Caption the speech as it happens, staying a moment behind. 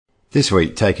This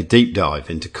week, take a deep dive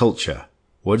into culture.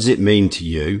 What does it mean to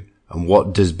you, and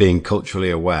what does being culturally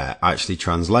aware actually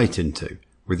translate into?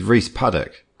 With Rhys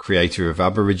Paddick, creator of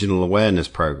Aboriginal Awareness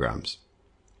Programs.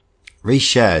 Rhys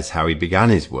shares how he began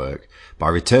his work by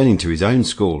returning to his own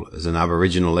school as an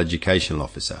Aboriginal Education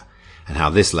Officer, and how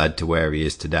this led to where he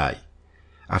is today.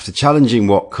 After challenging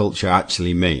what culture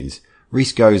actually means,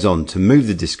 Rhys goes on to move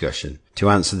the discussion to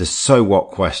answer the so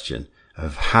what question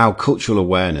of how cultural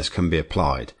awareness can be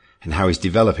applied, and how he's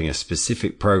developing a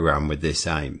specific program with this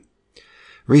aim.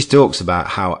 Rhys talks about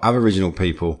how Aboriginal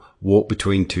people walk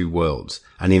between two worlds,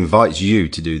 and he invites you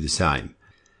to do the same.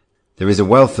 There is a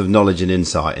wealth of knowledge and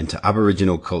insight into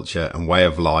Aboriginal culture and way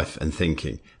of life and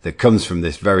thinking that comes from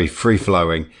this very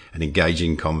free-flowing and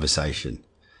engaging conversation.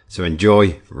 So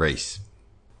enjoy Rhys.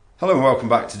 Hello and welcome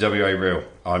back to WA Real.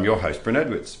 I'm your host, Bryn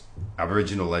Edwards.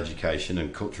 Aboriginal education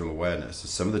and cultural awareness are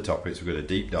some of the topics we're going to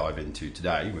deep dive into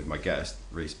today with my guest,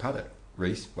 Rhys Paddick.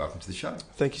 Rhys, welcome to the show.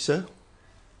 Thank you, sir.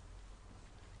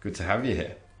 Good to have you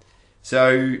here.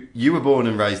 So, you were born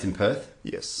and raised in Perth?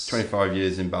 Yes. 25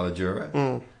 years in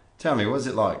Ballajura. Tell me, what was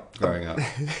it like growing up?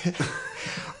 It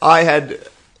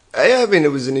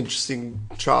was an interesting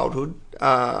childhood.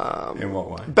 In what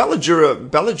way?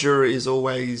 Ballajura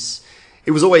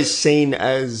was always seen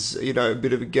as, a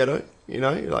bit of a ghetto,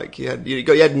 like you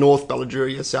had North Ballajura,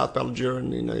 you had South Ballajura,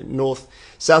 and,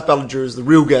 South Ballajura is the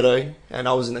real ghetto, and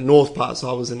I was in the north part, so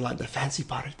I was in like the fancy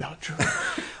part of Ballajura.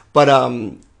 But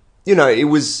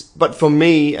for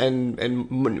me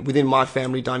and within my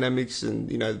family dynamics and,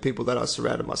 the people that I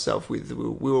surrounded myself with,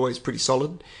 we were always pretty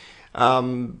solid.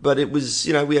 But it was,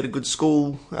 we had a good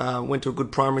school, went to a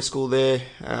good primary school there,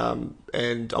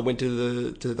 and I went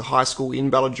to the high school in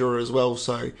Ballajura as well.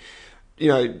 So,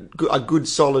 a good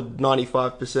solid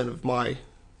 95% of my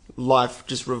life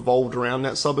just revolved around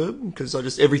that suburb, because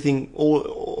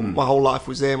my whole life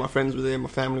was there. My friends were there, my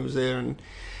family was there, and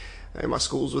my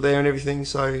schools were there and everything.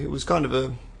 So it was kind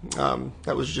of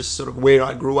that was just sort of where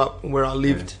I grew up and where I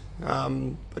lived.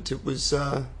 But it was,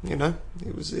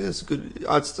 it's good.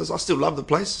 I still love the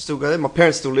place. I still go there. My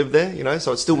parents still live there,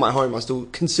 so it's still my home. I still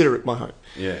consider it my home.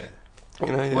 Yeah.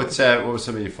 Yeah. What were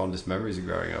some of your fondest memories of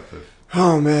growing up?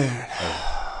 Oh, man.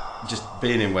 Just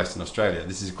being in Western Australia.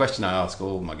 This is a question I ask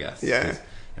all my guests. Yeah.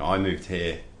 I moved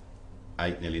here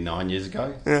nearly 9 years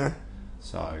ago. Yeah.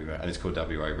 So, and it's called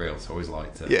WA Real, so I always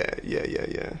like to...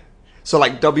 Yeah. So,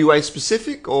 like, WA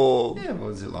specific, or... Yeah, what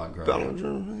was it like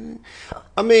growing up?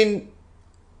 I mean,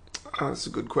 that's a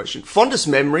good question. Fondest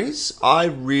memories, I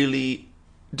really...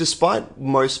 Despite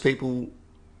most people's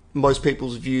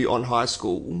view on high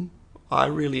school, I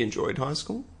really enjoyed high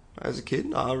school as a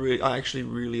kid. I actually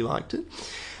really liked it.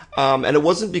 And it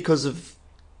wasn't because of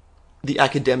the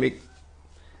academic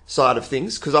side of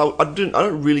things, because I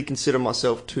don't really consider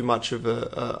myself too much of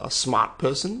a smart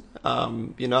person. I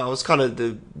was kind of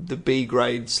the B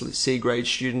grade, C grade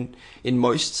student in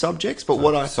most subjects,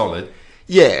 but solid.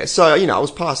 Yeah, so I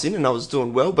was passing and I was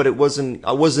doing well, but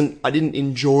I didn't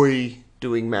enjoy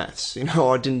doing maths.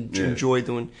 I didn't enjoy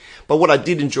doing. But what I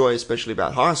did enjoy, especially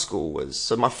about high school, was,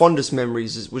 so my fondest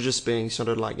memories was just being sort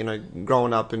of like,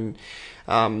 growing up and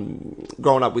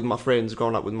growing up with my friends,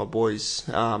 growing up with my boys,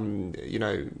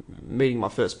 meeting my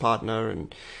first partner,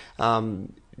 and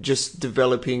just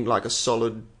developing like a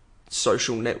solid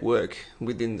social network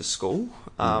within the school.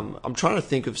 I'm trying to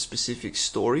think of specific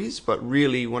stories, but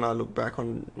really when I look back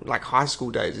on like high school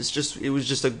days, it was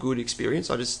just a good experience.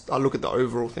 I look at the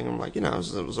overall thing, I'm like, it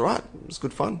was all right. It was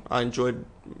good fun. I enjoyed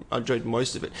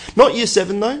most of it. Not year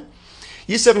 7 though.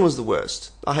 Year 7 was the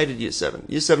worst. I hated year 7.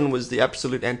 Year 7 was the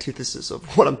absolute antithesis of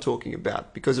what I'm talking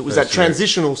about, because it was that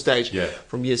transitional stage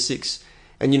from year 6.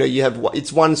 And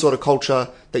it's one sort of culture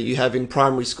that you have in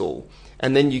primary school,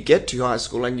 and then you get to high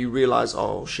school and you realize,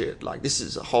 oh shit, like this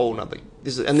is a whole nother,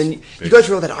 and then you go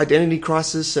through all that identity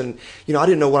crisis, and I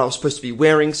didn't know what I was supposed to be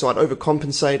wearing, so I'd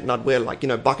overcompensate and I'd wear like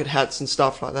bucket hats and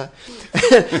stuff like that,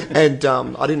 and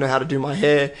I didn't know how to do my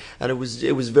hair, and it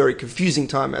was very confusing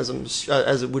time, as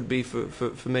it would be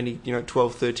for many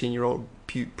 12, 13-year-old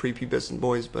prepubescent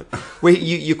boys. But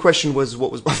your question was,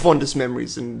 what was my fondest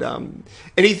memories, and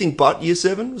anything but year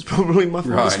 7 was probably my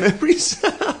fondest memories.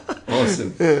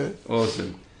 Awesome. Yeah.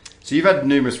 Awesome. So you've had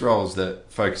numerous roles that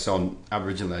focus on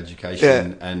Aboriginal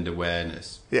education and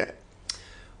awareness. Yeah.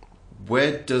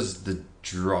 Where does the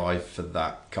drive for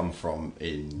that come from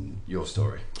in your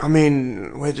story? I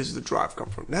mean, where does the drive come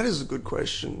from? That is a good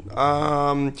question.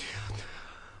 I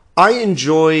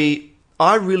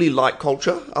really like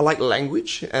culture. I like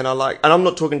language, and I'm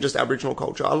not talking just Aboriginal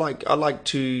culture. I like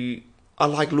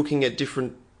looking at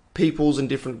different peoples and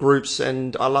different groups,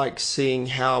 and I like seeing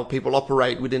how people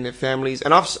operate within their families.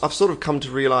 And I've sort of come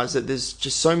to realize that there's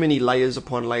just so many layers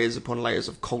upon layers upon layers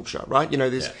of culture, right? You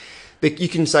know, you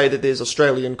can say that there's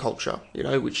Australian culture, you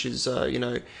know, which is, you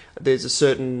know, there's a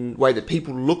certain way that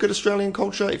people look at Australian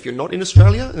culture if you're not in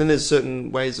Australia. And then there's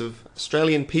certain ways of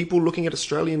Australian people looking at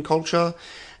Australian culture.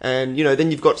 And, you know,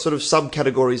 then you've got sort of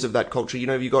subcategories of that culture. You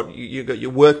know, you've got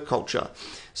your work culture.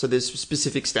 So there's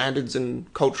specific standards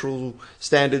and cultural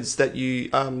standards that you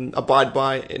abide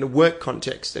by in a work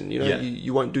context. And, you know,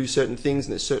 you won't do certain things,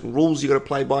 and there's certain rules you got to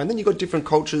play by. And then you've got different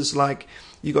cultures, like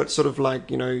you got sort of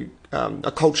like, you know,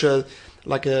 a culture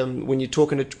like when you're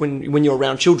talking to when you're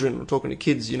around children or talking to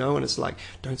kids, you know, and it's like,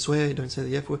 don't swear, don't say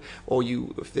the F word, or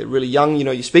if they're really young, you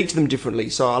know, you speak to them differently.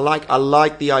 So I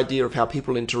like the idea of how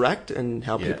people interact and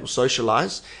how people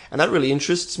socialize, and that really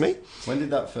interests me. When did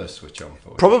that first switch on for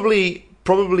you?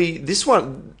 Probably this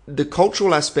one, the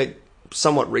cultural aspect,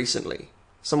 somewhat recently.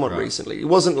 Recently. It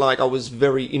wasn't like I was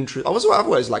very interested. I've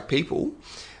always liked people,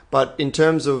 but in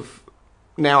terms of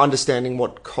now understanding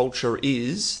what culture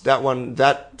is,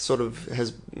 that sort of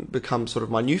has become sort of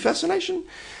my new fascination.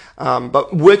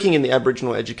 But working in the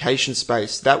Aboriginal education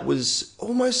space, that was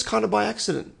almost kind of by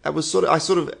accident. That was I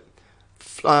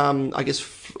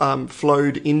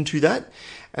flowed into that.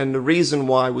 And the reason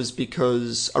why was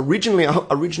because originally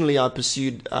I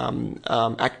pursued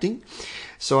acting.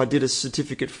 So I did a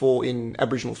certificate in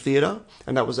Aboriginal theatre,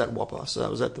 and that was at WAPA. So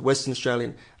that was at the Western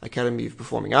Australian Academy of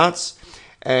Performing Arts.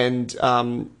 And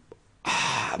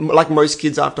like most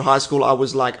kids after high school, I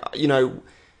was like, you know,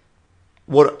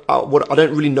 what I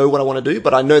don't really know what I want to do,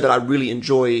 but I know that I really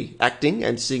enjoy acting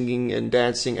and singing and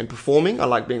dancing and performing. I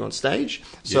like being on stage.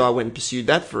 So I went and pursued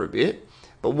that for a bit.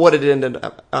 But what it ended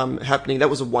up happening,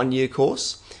 that was a 1-year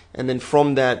course. And then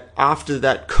from that, after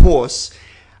that course,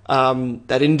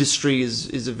 that industry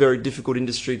is a very difficult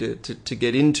industry to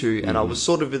get into. And I was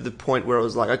sort of at the point where I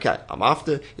was like, okay,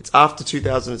 it's after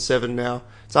 2007 now.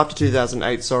 It's after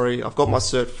 2008, sorry. I've got my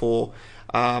Cert 4.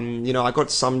 You know, I got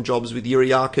some jobs with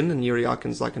Yiriarkan, and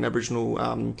Yiriarkan's like an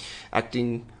Aboriginal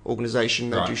acting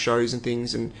organisation that do shows and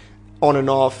things, and on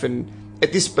and off. And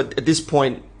at this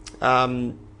point,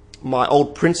 my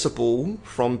old principal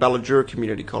from Balladura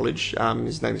Community College,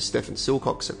 his name is Stephen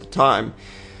Silcox at the time,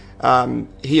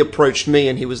 he approached me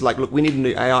and he was like, look, we need a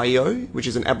new AIEO, which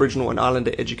is an Aboriginal and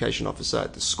Islander Education Officer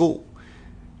at the school.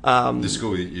 The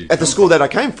school that I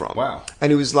came from. Wow.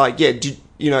 And he was like, yeah,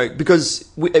 you know, because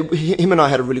him and I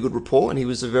had a really good rapport, and he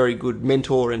was a very good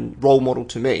mentor and role model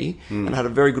to me, and I had a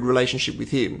very good relationship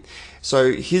with him.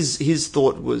 So his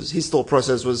thought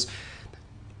process was,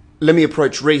 let me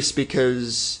approach Rhys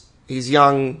because he's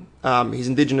young, he's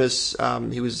Indigenous,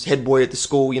 he was head boy at the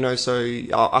school, you know, so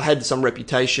I had some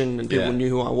reputation and people knew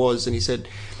who I was. And he said,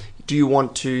 do you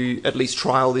want to at least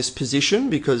trial this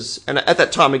position? And at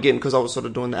that time, again, because I was sort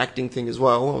of doing the acting thing as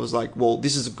well, I was like, well,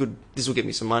 this will get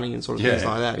me some money and sort of things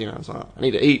like that, you know, so I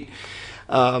need to eat.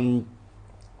 So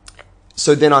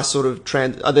then I sort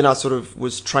of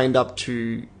was trained up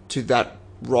to that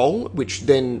role, which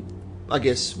then I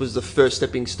guess was the first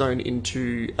stepping stone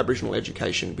into Aboriginal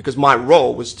education, because my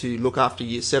role was to look after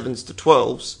year 7s to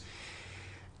 12s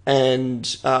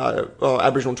and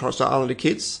Aboriginal and Torres Strait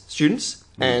Islander students,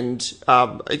 and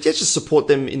just support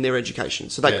them in their education.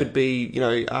 So that could be, you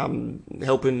know,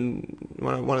 helping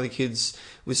one of the kids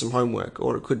with some homework,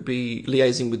 or it could be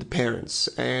liaising with the parents.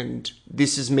 And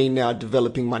this is me now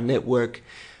developing my network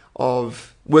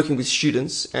of working with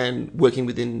students and working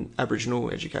within Aboriginal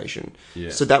education.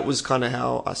 So that was kind of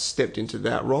how I stepped into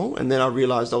that role. And then I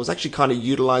realized I was actually kind of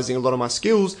utilizing a lot of my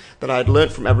skills that I had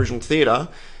learnt from Aboriginal theatre,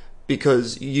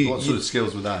 because what sort of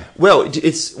skills were they? Well,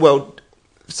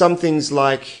 some things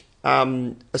like,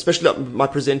 especially like my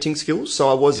presenting skills. So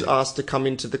I was asked to come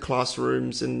into the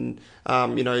classrooms and,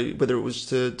 you know, whether it was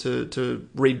to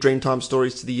read Dreamtime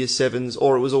stories to the year 7s,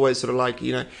 or it was always sort of like,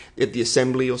 you know, at the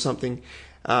assembly or something,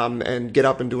 and get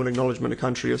up and do an acknowledgement of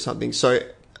country or something. So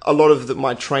a lot of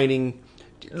my training,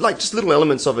 like just little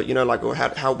elements of it, you know, like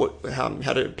how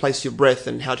to place your breath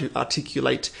and how to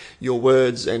articulate your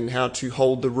words and how to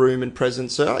hold the room and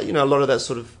presence. So, you know, a lot of that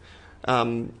sort of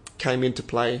came into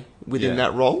play within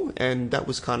that role, and that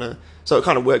was so it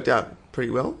kind of worked out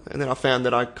pretty well. And then I found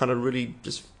that I kind of really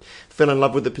just fell in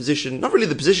love with the position. Not really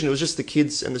the position, it was just the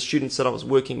kids and the students that I was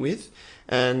working with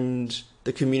and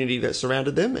the community that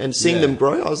surrounded them, and seeing them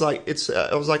grow. I was like,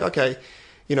 okay,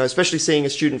 you know, especially seeing a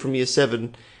student from year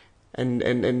 7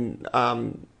 and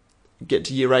get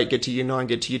to year 8, get to year 9,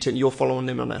 get to year 10, you're following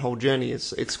them on that whole journey.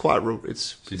 It's quite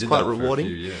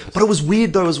rewarding. But it was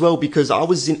weird though as well, because I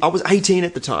was 18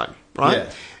 at the time, right?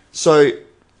 So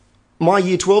my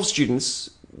year 12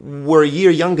 students were a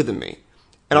year younger than me.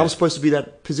 And I'm supposed to be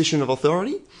that position of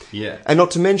authority. Yeah. And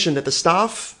not to mention that the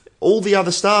staff, all the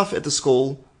other staff at the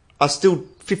school are still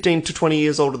 15 to 20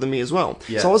 years older than me as well.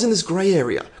 Yeah. So I was in this grey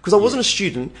area because I wasn't a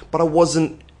student, but I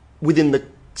wasn't within the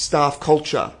staff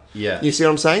culture. Yeah. You see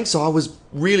what I'm saying? So I was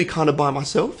really kind of by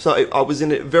myself. So I was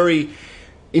in a very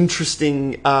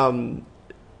interesting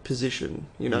position,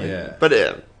 you know. Yeah. But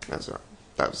that's all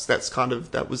right.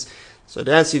 So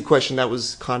to answer your question, that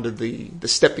was kind of the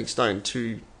stepping stone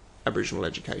to Aboriginal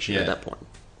education at that point.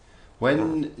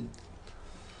 When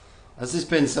has this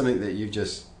been something that you've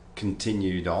just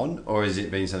continued on, or has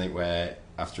it been something where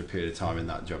after a period of time in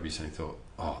that job you suddenly thought,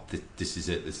 oh, this is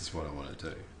it, this is what I want to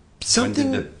do?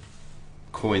 Something. When did the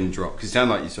coin drop? Because it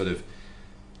sounded like you sort of,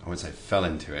 I wouldn't say fell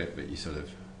into it, but you sort of...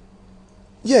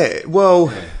 It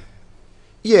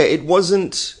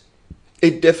wasn't...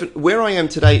 Where I am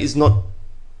today is not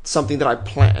something that I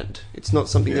planned. It's not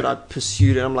something that I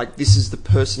pursued and I'm like, this is the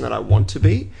person that I want to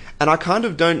be. And I kind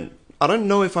of don't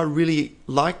know if I really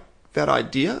like that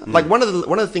idea. Like one of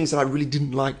the things that I really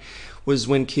didn't like was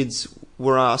when kids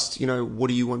were asked, you know, what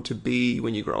do you want to be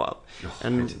when you grow up?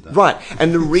 And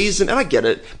the reason, and I get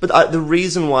it, but the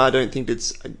reason why I don't think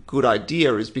it's a good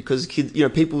idea is because kids, you know,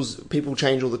 people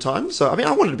change all the time. So I mean,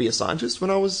 I wanted to be a scientist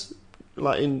when I was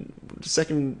like in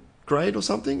second grade or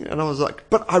something, and I was like,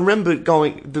 but I remember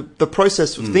the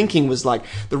process of thinking was like,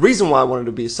 the reason why I wanted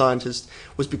to be a scientist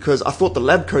was because I thought the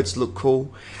lab coats looked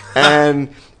cool, and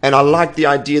I liked the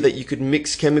idea that you could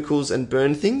mix chemicals and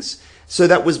burn things. So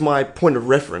that was my point of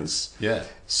reference. Yeah.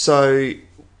 So,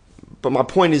 but my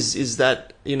point is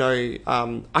that, you know,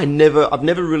 I've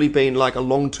never really been like a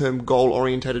long-term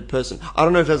goal-orientated person. I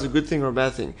don't know if that's a good thing or a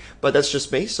bad thing, but that's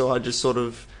just me. So I just sort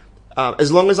of,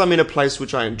 as long as I'm in a place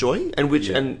which I enjoy and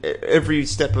and every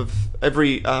step of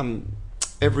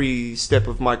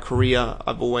my career,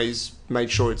 I've always made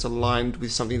sure it's aligned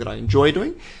with something that I enjoy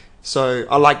doing. So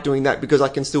I like doing that because I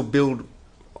can still build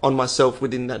on myself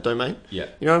within that domain. Yeah.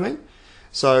 You know what I mean?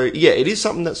 So yeah, it is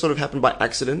something that sort of happened by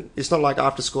accident. It's not like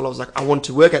after school I was like, I want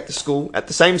to work at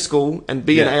the same school and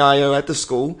be an AIO at the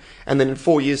school, and then in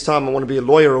 4 years' time I want to be a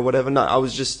lawyer or whatever. No, I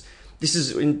was just, this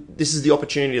is the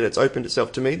opportunity that's opened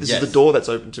itself to me. This is the door that's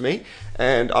opened to me,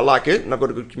 and I like it, and I've got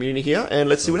a good community here, and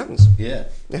let's see what happens. Yeah.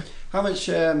 Yeah. How much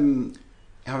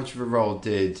of a role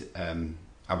did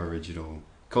Aboriginal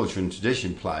culture and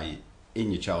tradition play in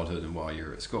your childhood and while you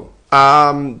were at school?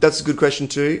 That's a good question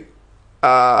too.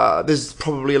 There's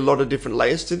probably a lot of different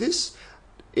layers to this.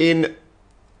 Because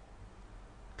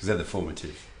they're the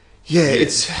formative. Yeah,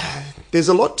 there's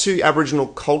a lot to Aboriginal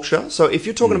culture. So if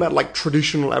you're talking about like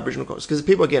traditional Aboriginal culture, because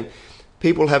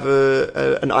people have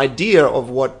an idea of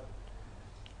what,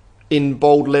 in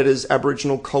bold letters,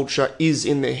 Aboriginal culture is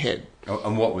in their head. Oh,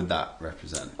 and what would that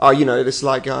represent? You know, it's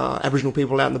like Aboriginal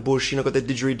people out in the bush, you know, got their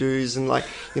didgeridoos and like,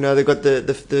 you know, they've got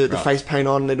the face paint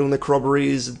on, they're doing their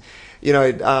corroborees. And, you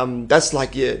know, that's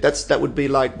like, that would be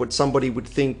like what somebody would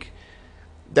think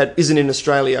that isn't in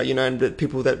Australia, you know, and that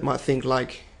people that might think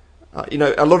like, you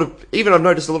know, I've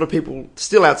noticed a lot of people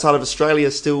still outside of Australia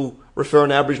still referring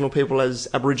to Aboriginal people as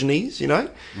Aborigines, you know?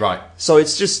 Right. So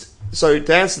it's just, so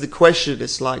to answer the question,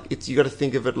 it's like, you got to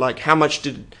think of it like, how much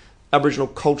did Aboriginal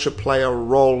culture play a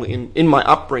role in my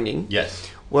upbringing? Yes.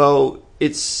 Well,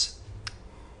 there's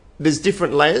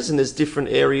different layers and there's different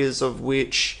areas of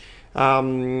which,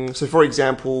 so for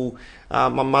example, my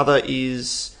mother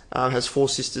has 4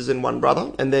 sisters and 1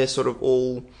 brother, and they're sort of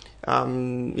all,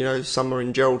 you know, some are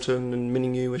in Geraldton and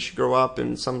Miningu where she grew up,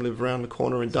 and some live around the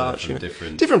corner in Darch. You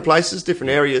know, different places,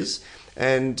 different areas,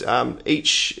 and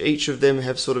each of them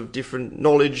have sort of different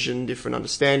knowledge and different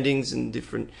understandings and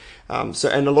different.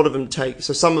 And a lot of them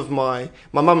some of my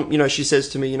mum, you know, she says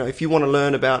to me, you know, if you want to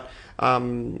learn about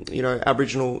you know,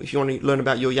 Aboriginal, if you want to learn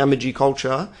about your Yamaji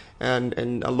culture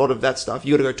and a lot of that stuff,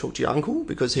 you got to go talk to your uncle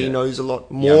because he knows a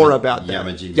lot more about that.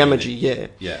 Yamaji, yeah.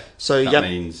 Yeah. So that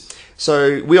means.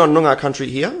 So we're on Noongar country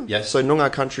here. Yes. So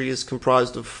Noongar country is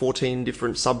comprised of 14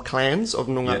 different sub-clans of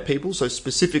Noongar people. So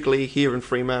specifically here in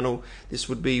Fremantle, this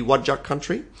would be Wadjuk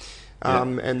country.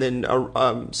 And then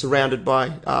surrounded by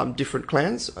different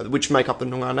clans, which make up the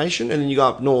Noongar Nation. And then you go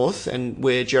up north, and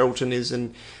where Geraldton is,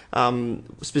 and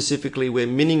specifically where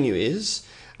Miningu is,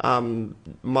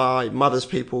 my mother's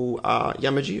people are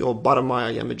Yamaji, or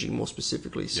Baramaya Yamaji more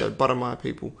specifically. So Baramaya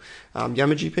people,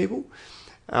 Yamaji people.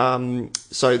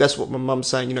 So that's what my mum's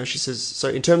saying. You know, she says, so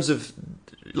in terms of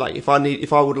like, if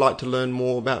I would like to learn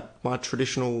more about my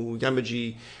traditional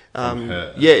Yamaji,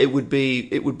 it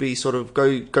would be sort of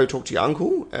go talk to your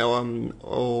uncle,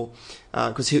 or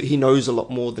because he knows a lot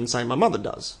more than say my mother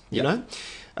does, you know.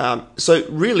 So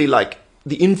really, like,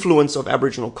 the influence of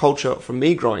Aboriginal culture for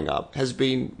me growing up has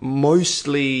been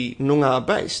mostly Noongar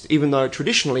based, even though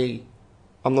traditionally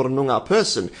I'm not a Noongar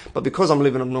person, but because I'm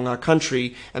living in a Noongar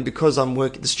country and because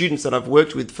the students that I've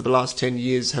worked with for the last 10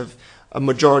 years a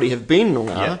majority have been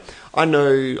Noongar. Yeah. I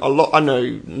know a lot. I know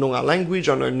Noongar language.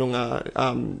 I know Noongar,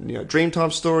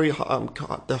 Dreamtime story,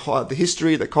 the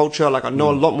history, the culture. Like I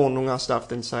know a lot more Noongar stuff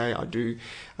than say I do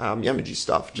Yamaji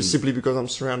stuff. Just simply because I'm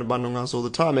surrounded by Noongars all the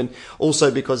time, and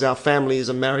also because our families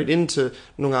are married into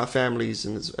Noongar families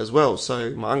as well.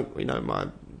 So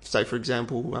say for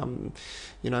example,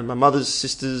 my mother's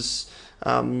sister's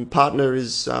partner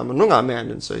is a Noongar man,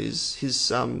 and so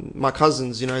his my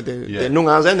cousins, they're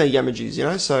Noongars and they're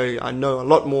Yamajis, so I know a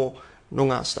lot more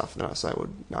Noongar stuff than I say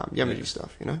Yamaji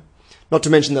stuff, Not to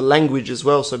mention the language as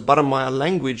well. So Baramaya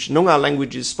language, Noongar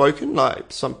language is spoken,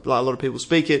 like a lot of people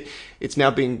speak it. It's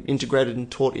now being integrated and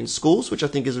taught in schools, which I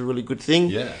think is a really good thing.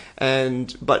 Yeah.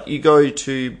 But you go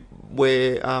to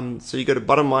where, so you go to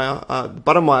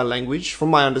Baramaya language. From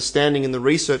my understanding and the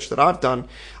research that I've done,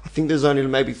 I think there's only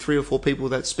maybe 3 or 4 people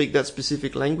that speak that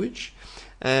specific language.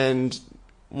 And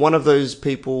one of those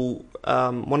people,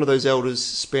 one of those elders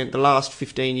spent the last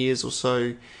 15 years or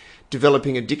so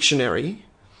developing a dictionary.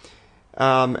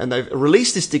 And they've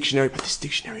released this dictionary, but this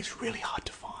dictionary is really hard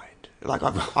to find. Like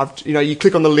you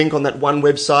click on the link on that one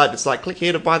website, it's like, click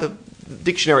here to buy the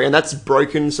dictionary, and that's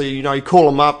broken. So, you call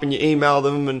them up and you email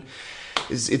them, and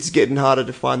it's getting harder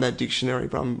to find that dictionary,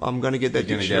 but I'm going to get that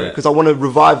dictionary because I want to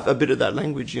revive a bit of that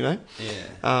language, Yeah.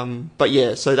 But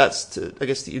yeah, so that's, I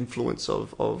guess, the influence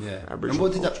of Aboriginal and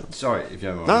what did culture. that, sorry if you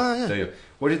don't mind. No, yeah.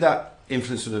 What did that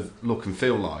influence sort of look and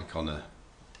feel like on a...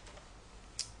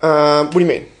 what do you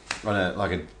mean? On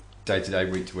a day-to-day,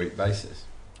 week-to-week basis?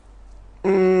 Do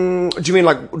you mean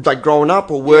like growing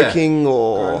up or working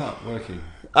or... Growing up, working.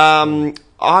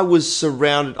 I was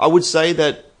surrounded... I would say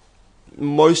that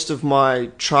most of my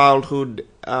childhood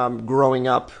growing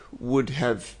up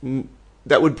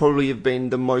that would probably have been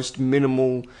the most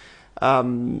minimal,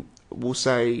 we'll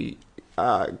say,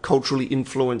 culturally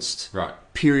influenced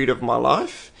period of my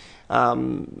life.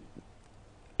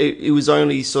 It was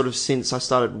only sort of since I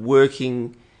started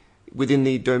working within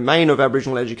the domain of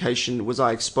Aboriginal education was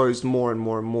I exposed more and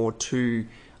more and more to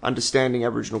understanding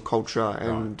Aboriginal culture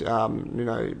and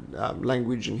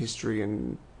language and history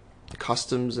and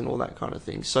customs and all that kind of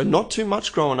thing. So not too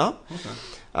much growing up. Okay.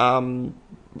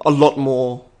 A lot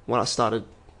more when I started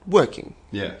working.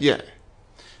 Yeah.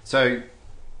 So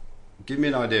give me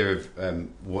an idea of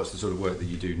what's the sort of work that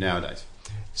you do nowadays.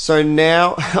 So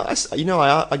now,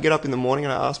 I get up in the morning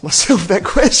and I ask myself that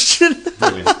question.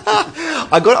 Brilliant.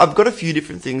 I've got a few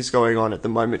different things going on at the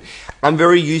moment. I'm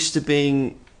very used to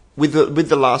being, with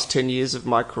the last 10 years of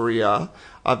my career,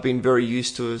 I've been very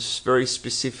used to a very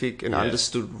specific and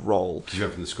understood role. Because you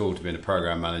went from the school to being a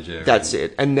program manager. That's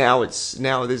it. And now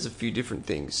there's a few different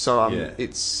things. So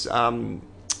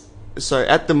so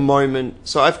at the moment,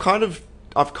 so I've kind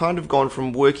of gone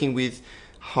from working with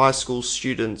high school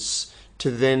students to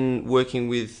then working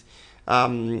with,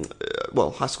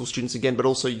 high school students again, but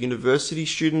also university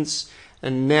students.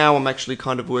 And now I'm actually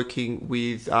kind of working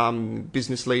with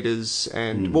business leaders,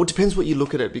 and well, it depends what you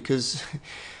look at it, because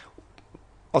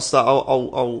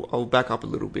I'll back up a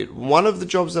little bit. One of the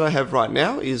jobs that I have right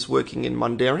now is working in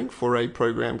Mundaring for a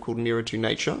program called Nearer to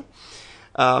Nature.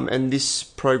 And this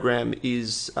program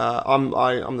is, I'm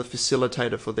the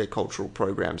facilitator for their cultural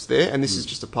programs there, and this is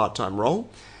just a part-time role.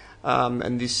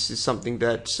 And this is something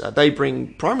that they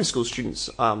bring primary school students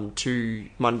to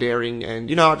Mundaring, and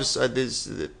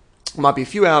there might be a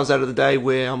few hours out of the day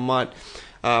where I might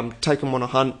take them on a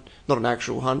hunt, not an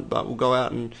actual hunt, but we'll go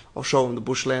out and I'll show them the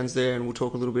bushlands there, and we'll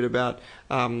talk a little bit about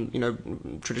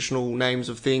traditional names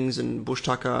of things and bush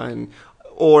tucker,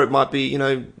 or it might be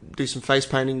do some face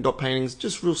painting, dot paintings,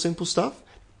 just real simple stuff.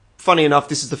 Funny enough,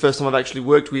 this is the first time I've actually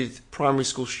worked with primary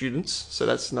school students, so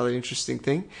that's another interesting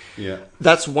thing. Yeah,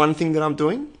 that's one thing that I'm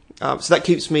doing. So that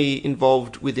keeps me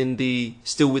involved within the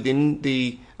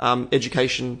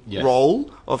education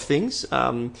role of things.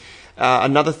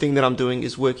 Another thing that I'm doing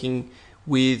is working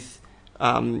with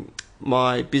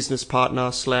my business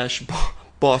partner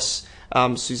 / boss,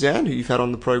 Suzanne, who you've had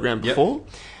on the program before.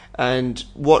 And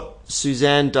what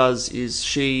Suzanne does is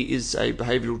she is a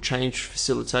behavioural change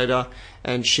facilitator,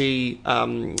 and she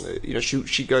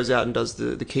goes out and does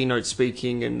the keynote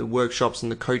speaking and the workshops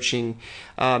and the coaching.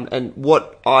 And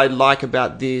what I like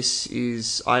about this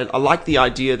is I like the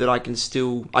idea that I can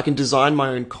design my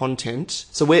own content.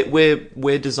 So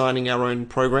we're designing our own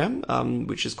program,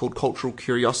 which is called Cultural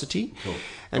Curiosity. Cool.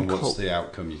 And what's the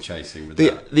outcome you're chasing with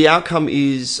that? The outcome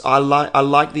is I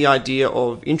like the idea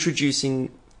of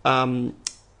introducing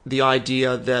the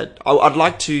idea that I'd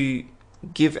like to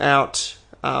give out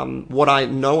what I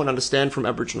know and understand from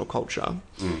Aboriginal culture,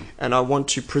 and I want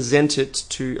to present it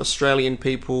to Australian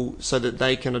people so that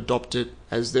they can adopt it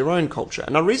as their own culture.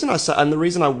 And the reason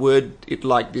I word it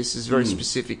like this is very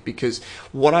specific, because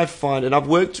what I find, and I've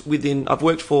worked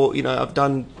for, I've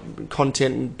done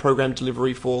content and program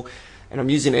delivery for, and I'm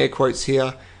using air quotes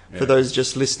here for those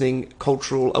just listening,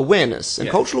 cultural awareness. And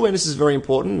cultural awareness is very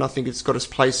important, and I think it's got its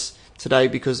place today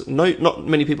because not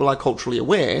many people are culturally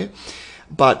aware.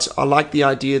 But I like the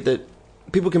idea that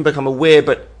people can become aware,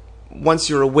 but once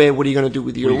you're aware, what are you going to do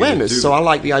with your awareness? So I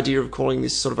like the idea of calling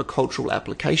this sort of a cultural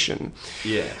application.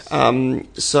 Yes.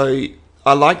 So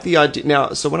I like the idea. Now,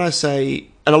 so when I say,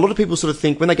 and a lot of people sort of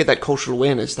think, when they get that cultural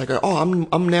awareness, they go, oh,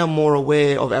 I'm now more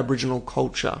aware of Aboriginal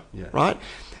culture, right?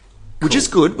 Cool. Which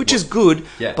is good.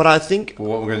 Yeah. But I think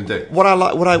what we're going to do, what I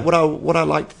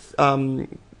like,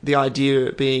 the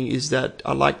idea being is that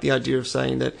I like the idea of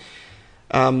saying that,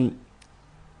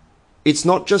 it's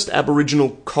not just Aboriginal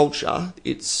culture,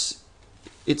 it's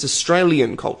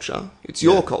Australian culture, it's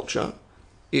your culture,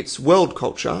 it's world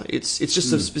culture, it's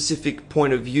just a specific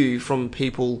point of view from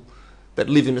people that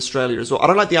live in Australia as well. I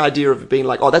don't like the idea of it being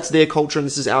like, oh, that's their culture and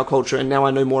this is our culture and now I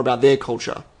know more about their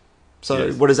culture.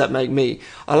 So what does that make me?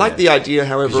 I like the idea,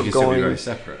 however, of going... very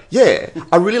separate. Yeah,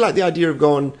 I really like the idea of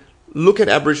going, look at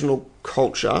Aboriginal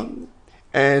culture,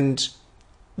 and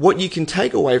what you can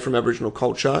take away from Aboriginal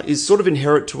culture is sort of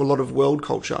inherent to a lot of world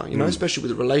culture, especially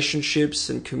with relationships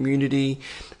and community,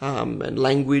 and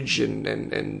language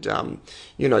and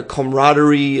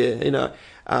camaraderie,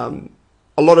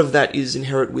 a lot of that is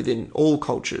inherent within all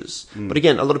cultures. But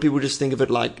again, a lot of people just think of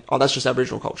it like, oh, that's just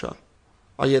Aboriginal culture.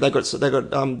 Oh yeah, they got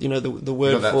the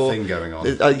word got that for thing going on.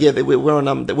 We're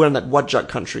on that Whadjuk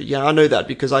country. Yeah, I know that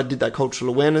because I did that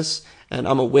cultural awareness and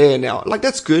I'm aware now. Like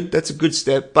that's good. That's a good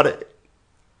step. But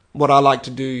what I like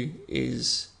to do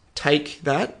is take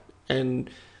that and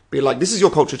be like, this is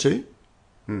your culture too,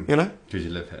 because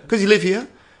you live here. Because you live here,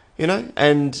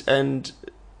 and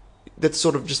that's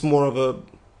sort of just more of a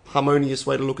harmonious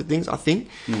way to look at things, I think.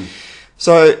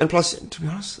 So, and plus, to be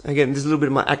honest, again, there's a little bit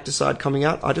of my actor side coming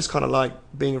out. I just kind of like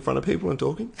being in front of people and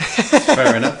talking.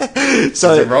 Fair enough.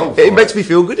 So it makes me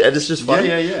feel good, and it's just fun.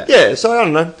 Yeah. Yeah. So I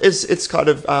don't know. It's kind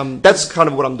of that's kind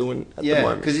of what I'm doing at the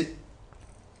moment. Because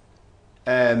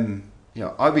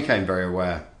I became very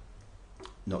aware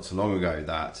not so long ago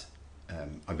that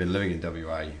I've been living in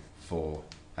WA for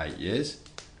 8 years.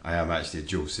 I am actually a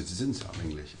dual citizen, so I'm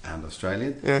English and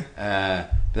Australian. Yeah.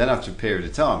 But then after a period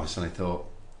of time, I suddenly thought,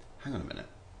 hang on a minute,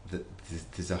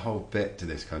 there's a whole bit to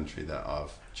this country that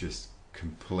I've just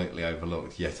completely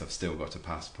overlooked, yet I've still got a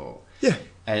passport. Yeah.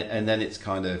 And then it's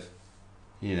kind of,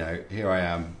 here I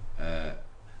am, a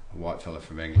white fella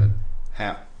from England.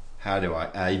 How do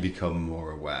I become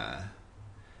more aware,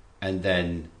 and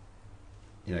then,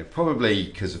 probably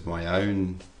because of my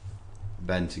own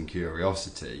bent and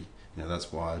curiosity,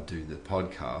 that's why I do the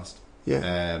podcast.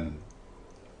 Yeah.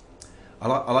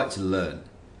 I like to learn.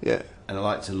 Yeah. And I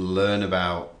like to learn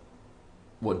about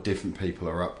what different people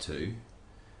are up to,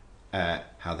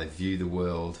 how they view the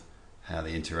world, how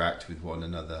they interact with one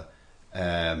another.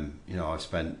 I've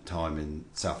spent time in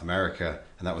South America,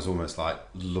 and that was almost like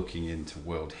looking into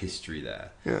world history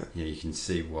there. Yeah. You can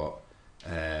see what you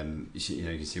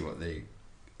can see what the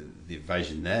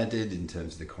invasion there did in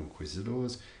terms of the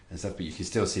conquistadors and stuff, but you can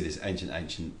still see this ancient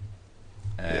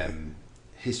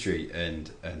history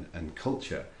and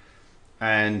culture.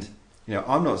 And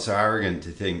I'm not so arrogant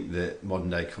to think that modern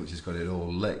day culture's got it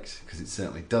all licked, because it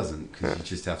certainly doesn't. Because you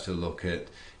just have to look at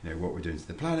what we're doing to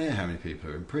the planet, how many people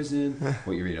are in prison,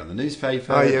 what you read on the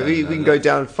newspaper. Oh yeah, we can go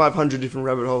down 500 different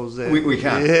rabbit holes there. We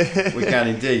can, we can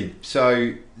indeed.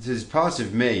 So there's part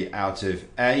of me out of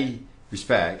A,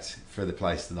 respect for the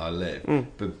place that I live,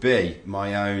 but B,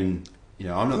 my own.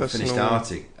 I'm not the finished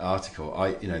article.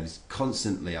 There's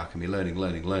constantly I can be learning,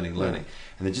 and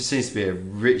there just seems to be a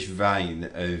rich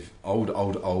vein of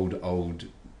old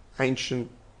ancient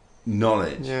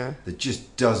knowledge that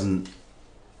just doesn't.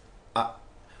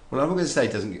 I'm not going to say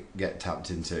doesn't get tapped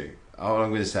into. All I'm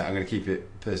going to say, I'm going to keep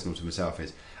it personal to myself,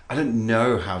 is I don't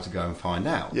know how to go and find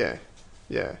out. Yeah.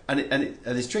 And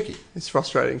it's tricky. It's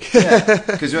frustrating.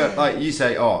 Because like you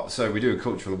say, so we do a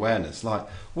cultural awareness. Like,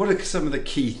 what are some of the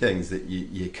key things that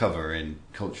you cover in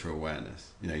cultural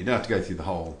awareness? You don't have to go through the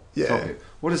whole topic.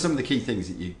 What are some of the key things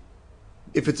that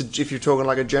if you're talking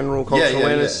like a general cultural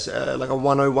awareness, like a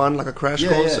 101, like a crash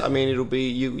course, I mean, it'll be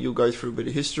you'll go through a bit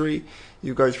of history,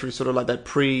 you go through sort of like that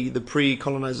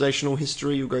pre-colonizational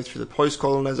history, you'll go through the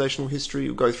post-colonizational history,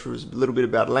 you'll go through a little bit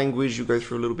about language, you'll go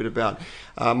through a little bit about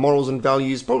morals and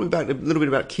values, probably about a little bit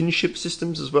about kinship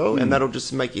systems as well, and that'll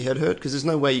just make your head hurt because there's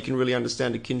no way you can really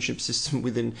understand a kinship system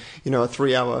within a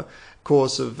 3-hour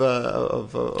course of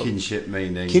kinship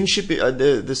meaning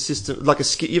the system, like a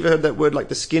skin. You ever heard that word, like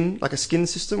a skin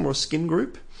system or a skin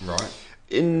group? Right.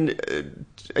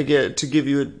 Again, to give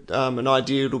you an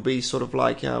idea, it'll be sort of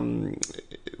like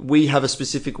we have a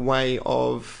specific way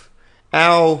of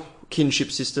our kinship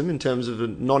system in terms of a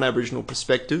non-Aboriginal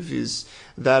perspective is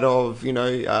that of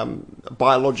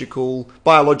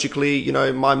biologically,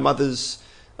 my mother's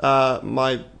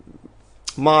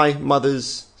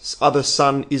other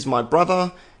son is my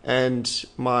brother, and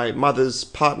my mother's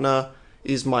partner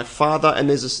is my father, and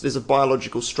there's a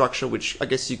biological structure which I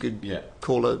guess you could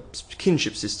call a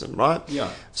kinship system, right?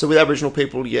 Yeah. So with Aboriginal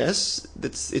people, yes,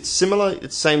 it's similar,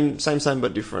 it's same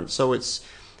but different. So it's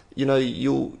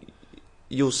you'll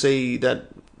see that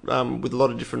with a lot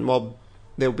of different mob,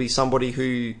 there'll be somebody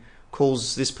who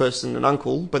calls this person an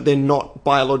uncle, but they're not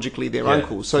biologically their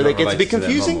uncle, so that gets a bit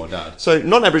confusing. So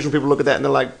non-Aboriginal people look at that and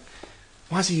they're like,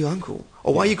 why is he your uncle?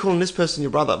 Or why are you calling this person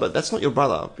your brother? But that's not your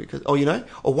brother because, or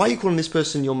why are you calling this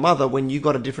person your mother when you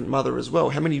got a different mother as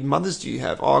well? How many mothers do you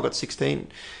have? Oh, I got 16. And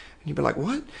you'd be like,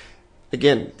 what?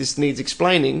 Again, this needs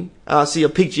explaining. See, I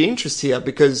piqued your interest here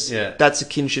because that's a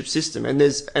kinship system. And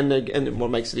what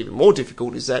makes it even more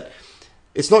difficult is that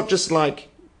it's not just like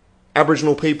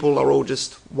Aboriginal people are all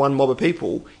just one mob of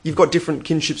people. You've got different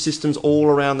kinship systems all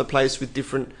around the place with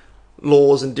different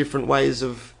laws and different ways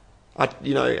of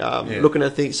looking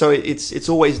at things. So it's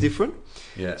always different.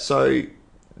 Yeah. So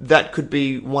that could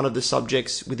be one of the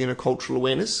subjects within a cultural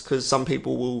awareness because some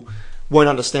people won't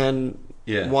understand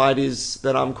why it is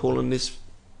that I'm calling this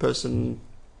person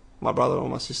my brother or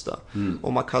my sister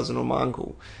or my cousin or my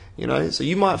uncle. So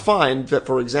you might find that,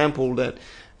 for example, that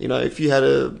if you had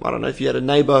a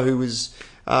neighbour who was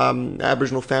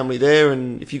Aboriginal family there,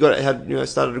 and if you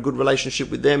started a good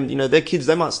relationship with them, their kids,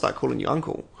 they might start calling you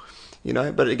uncle.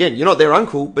 But again, you're not their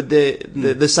uncle, but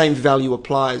the same value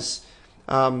applies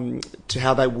to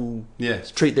how they will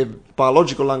treat their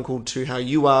biological uncle to how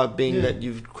you are, being that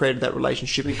you've created that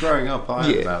relationship. Growing up, I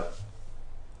had about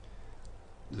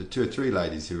the 2 or 3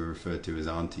 ladies who were referred to as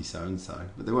auntie so and so,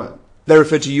 but they weren't. They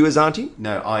referred to you as auntie?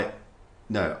 No, I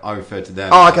referred to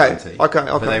them as auntie. Okay.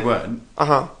 But they weren't.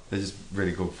 They're just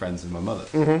really good friends of my mother.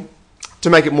 Mm-hmm. To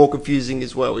make it more confusing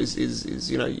as well is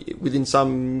within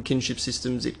some kinship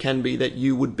systems it can be that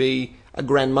you would be a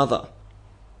grandmother.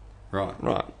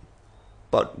 Right.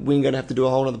 But we're going to have to do a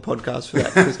whole other podcast for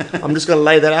that because I'm just going to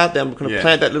lay that out there. I'm going to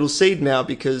plant that little seed now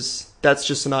because that's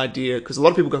just an idea. Because a lot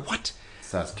of people go, what?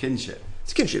 So that's kinship.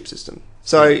 It's a kinship system.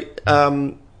 So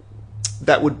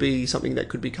that would be something that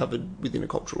could be covered within a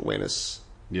cultural awareness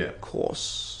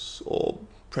course or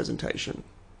presentation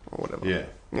or whatever.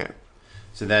 Yeah.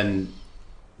 So then,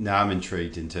 now I'm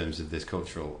intrigued in terms of this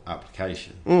cultural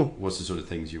application. What's the sort of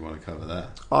things you want to cover there?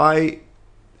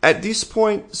 At this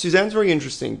point, Suzanne's very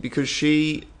interesting because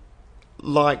she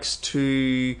likes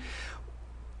to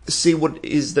see what it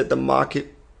is that the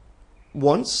market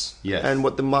wants and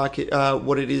what the market,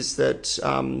 what it is that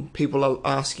people are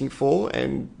asking for,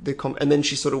 and then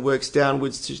she sort of works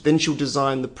downwards then she'll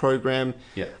design the program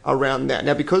around that.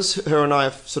 Now, because her and I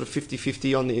are sort of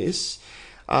 50-50 on this,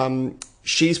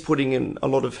 she's putting in a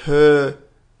lot of her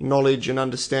knowledge and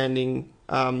understanding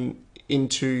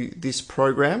into this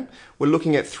program. We're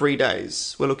looking at 3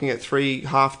 days. We're looking at 3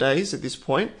 half days at this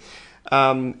point.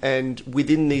 And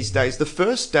within these days, the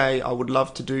first day I would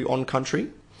love to do on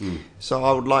country. So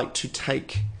I would like to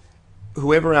take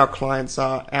whoever our clients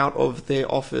are out of their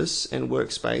office and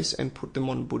workspace and put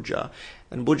them on Budja.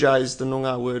 And Budja is the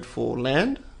Noongar word for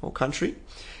land or country.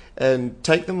 And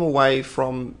take them away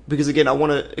from, because again, I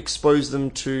want to expose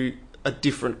them to a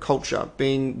different culture,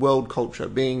 being world culture,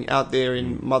 being out there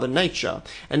in Mother Nature.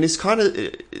 And this kind of,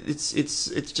 it's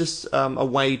just a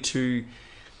way to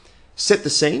set the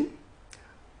scene.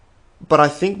 But I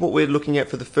think what we're looking at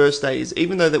for the first day is,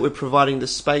 even though that we're providing the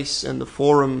space and the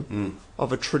forum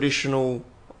of a traditional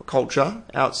culture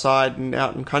outside and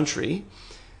out in country,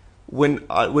 when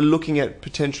we're looking at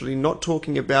potentially not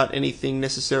talking about anything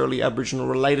necessarily Aboriginal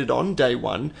related on day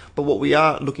one, but what we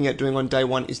are looking at doing on day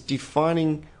one is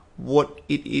defining what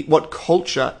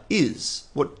culture is,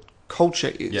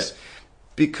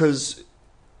 Because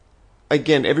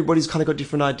again, everybody's kind of got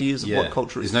different ideas of what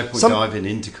culture is. There's no point diving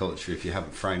into culture if you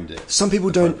haven't framed it. Some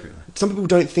people don't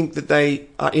think that they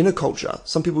are in a culture.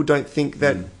 Some people don't think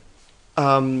that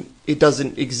it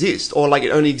doesn't exist, or like it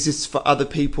only exists for other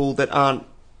people that aren't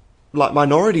like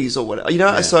minorities or whatever. You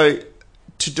know, so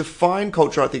to define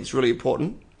culture, I think is really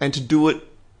important, and to do it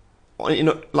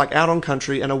like out on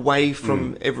country and away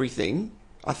from everything,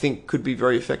 I think could be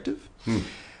very effective.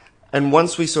 And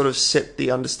once we sort of set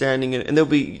the understanding, and there'll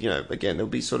be, you know, again, there'll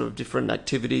be sort of different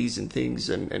activities and things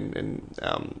and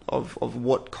of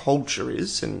what culture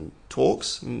is and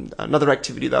talks. And another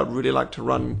activity that I'd really like to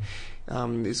run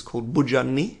is called Buja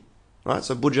Ni, right?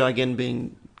 So Buja again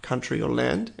being country or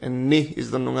land, and Ni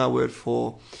is the Noongar word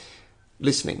for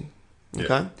listening.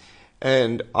 Okay,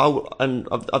 and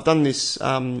I've done this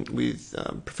with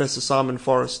Professor Simon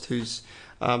Forrest, who's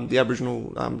the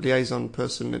Aboriginal liaison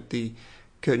person at the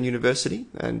Curtin University,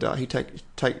 and he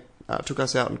took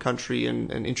us out in country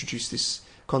and introduced this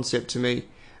concept to me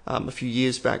a few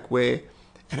years back. And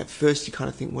at first you kind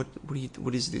of think, what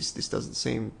is this? This doesn't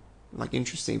seem like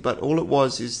interesting. But all it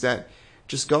was is that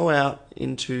just go out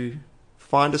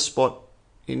find a spot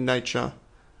in nature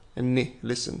and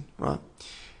listen, right?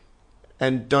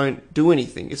 And don't do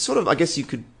anything. It's sort of, I guess you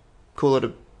could call it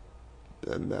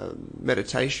a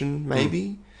meditation,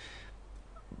 maybe.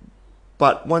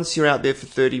 But once you're out there for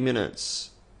 30 minutes,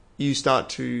 you start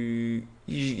to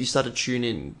tune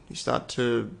in. You start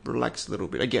to relax a little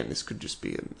bit. Again, this could just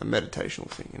be a meditational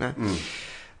thing, you know.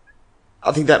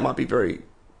 I think that might be very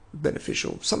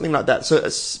beneficial. Something like that. So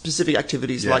specific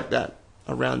activities like that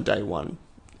around day 1.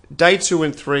 Day 2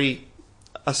 and 3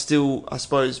 are still, I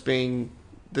suppose, being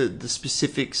the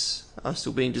specifics are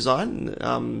still being designed.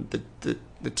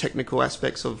 The technical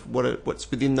aspects of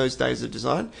what's within those days of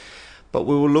design. But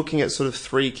we were looking at sort of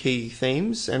 3 key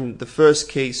themes, and the first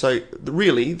key,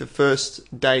 the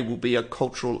first day will be a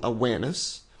cultural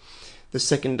awareness. The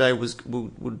second day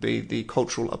would be the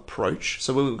cultural approach.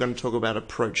 So we were going to talk about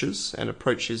approaches, and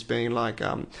approaches being like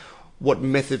what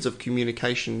methods of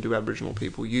communication do Aboriginal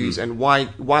people use, and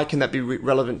why can that be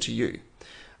relevant to you?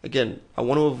 Again, I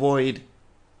want to avoid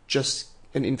just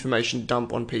an information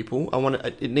dump on people.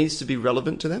 It needs to be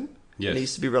relevant to them. Yes. It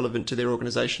needs to be relevant to their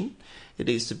organisation. It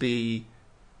needs to be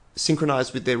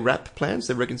synchronised with their RAP plans,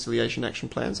 their reconciliation action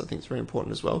plans. I think it's very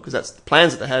important as well, because that's the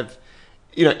plans that they have,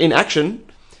 you know, in action.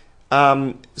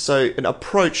 So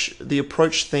the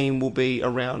approach theme will be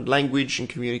around language and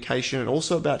communication, and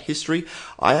also about history.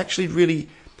 I actually really,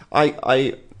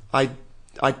 I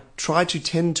try to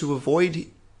tend to avoid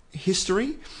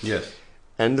history. Yes.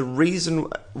 And the reason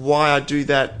why I do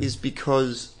that is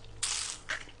because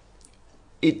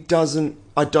I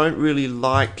don't really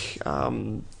like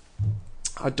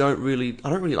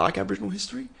Aboriginal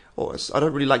history, or I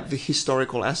don't really like the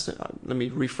historical aspect. Let me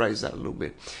rephrase that a little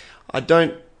bit. I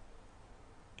don't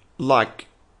like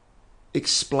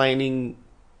explaining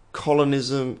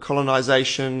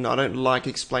colonization. I don't like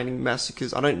explaining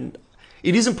massacres.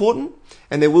 It is important,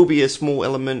 and there will be a small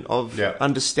element of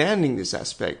understanding this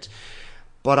aspect,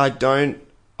 but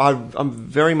I'm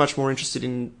very much more interested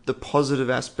in the positive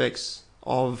aspects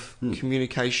of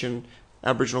communication,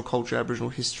 Aboriginal culture,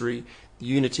 Aboriginal history, the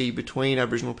unity between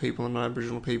Aboriginal people and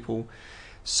non-Aboriginal people.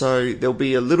 So there'll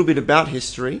be a little bit about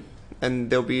history, and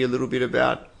there'll be a little bit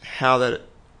about how that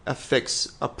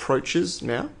affects approaches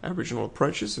now, Aboriginal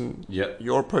approaches, and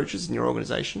your approaches in your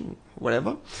organisation,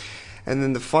 whatever. And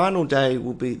then the final day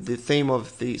will be the theme of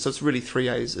so it's really 3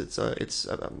 A's. It's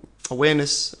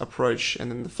awareness, approach,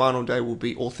 and then the final day will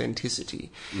be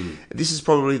authenticity. This is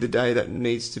probably the day that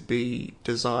needs to be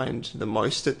designed the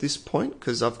most at this point,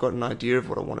 because I've got an idea of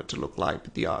what I want it to look like.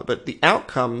 But the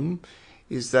outcome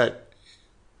is that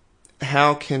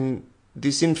how can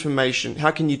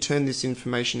you turn this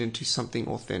information into something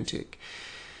authentic?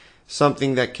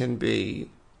 Something that can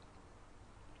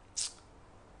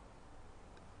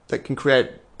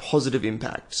create positive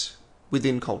impact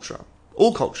within culture.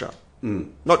 All culture.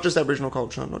 Not just Aboriginal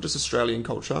culture, not just Australian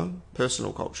culture,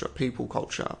 personal culture, people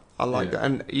culture. I like that.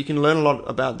 And you can learn a lot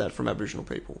about that from Aboriginal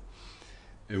people.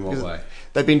 In what way?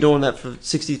 They've been doing that for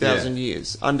 60,000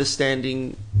 years.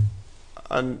 Understanding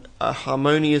a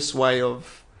harmonious way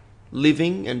of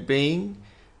living and being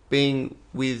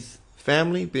with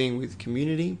family, being with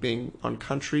community, being on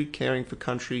country, caring for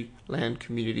country, land,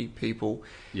 community, people.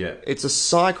 Yeah. It's a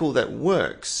cycle that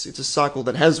works. It's a cycle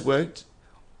that has worked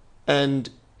and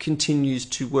continues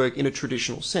to work in a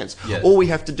traditional sense. Yeah. All we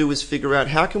have to do is figure out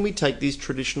how can we take these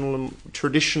traditional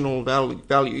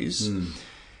values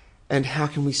and how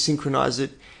can we synchronize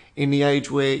it in the age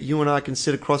where you and I can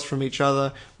sit across from each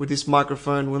other with this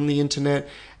microphone, we're on the internet,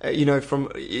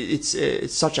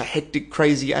 it's such a hectic,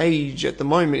 crazy age at the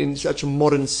moment in such a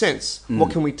modern sense. What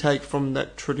can we take from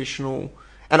that traditional?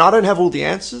 And I don't have all the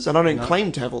answers, and I don't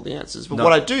claim to have all the answers, but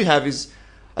what I do have is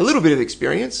a little bit of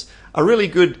experience, a really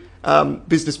good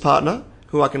business partner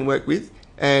who I can work with,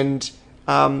 and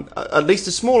at least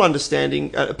a small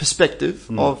understanding, a perspective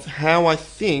of how I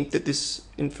think that this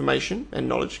information and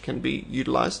knowledge can be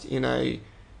utilised in a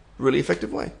really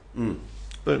effective way. Boom.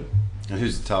 And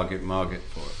who's the target market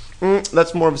for it?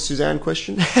 That's more of a Suzanne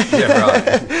question. Yeah,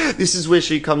 right. This is where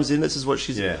she comes in. This is what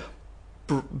she's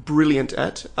brilliant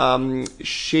at.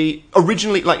 She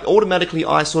originally, automatically,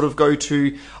 I sort of go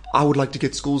to, I would like to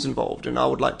get schools involved, and I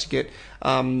would like to get,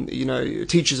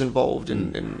 teachers involved,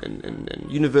 and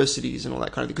universities and all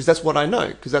that kind of thing, because that's what I know,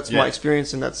 because that's my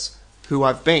experience and that's who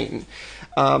I've been.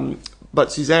 But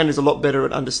Suzanne is a lot better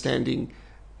at understanding,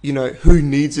 who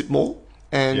needs it more,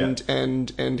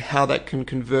 and how that can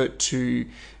convert to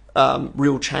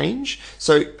real change.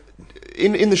 So,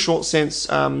 in the short sense,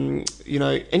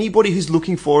 anybody who's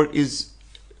looking for it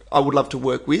I would love to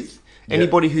work with.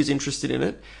 Anybody who's interested in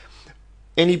it.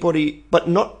 Anybody, but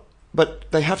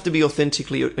they have to be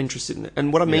authentically interested in it.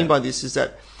 And what I mean by this is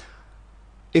that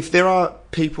if there are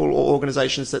people or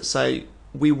organisations that say,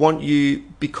 we want you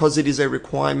because it is a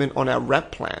requirement on our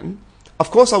RAP plan,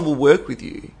 of course I will work with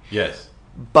you. Yes.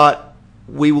 But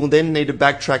we will then need to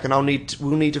backtrack, and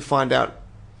we'll need to find out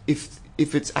if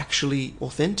it's actually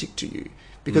authentic to you.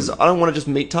 Because I don't want to just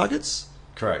meet targets.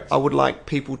 Correct. I would like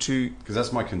people to... Because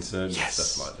that's my concern with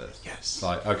stuff like this. Yes. It's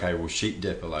like, okay, we'll sheep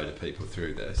dip a load of people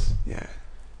through this. Yeah.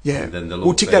 Yeah. And then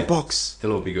we'll tick that box.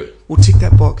 They'll all be good. We'll tick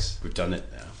that box. We've done it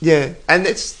now. Yeah. And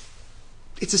it's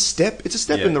a step. It's a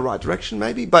step in the right direction,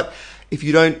 maybe. But if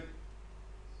you don't...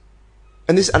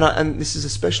 And this is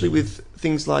especially with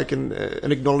things like an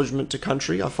acknowledgement to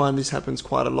country. I find this happens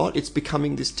quite a lot. It's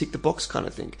becoming this tick the box kind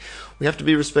of thing. We have to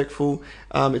be respectful.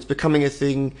 It's becoming a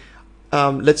thing.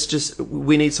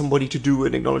 We need somebody to do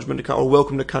an acknowledgement or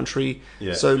welcome to country.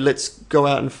 Yeah. So let's go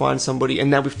out and find somebody. And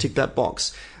now we've ticked that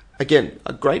box. Again,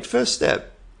 a great first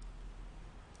step.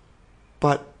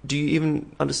 But do you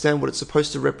even understand what it's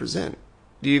supposed to represent?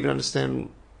 Do you even understand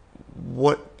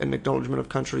what an acknowledgement of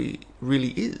country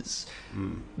really is?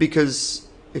 Because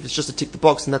if it's just a tick the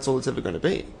box, then that's all it's ever going to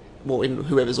be. Well, in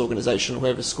whoever's organisation,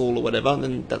 whoever's school or whatever,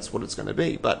 then that's what it's going to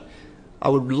be. But I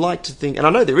would like to think, and I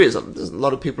know there's a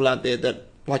lot of people out there that,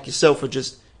 like yourself, are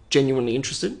just genuinely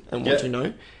interested and want to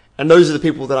know. And those are the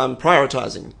people that I'm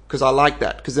prioritising, because I like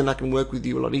that, because then I can work with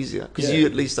you a lot easier. Because you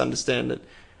at least understand that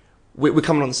we're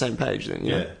coming on the same page then,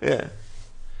 you know? Yeah.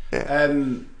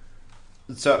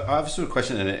 So I have a sort of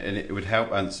question, and it would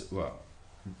help answer, well,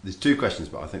 there's two questions,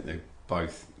 but I think they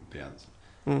both be answered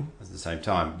at the same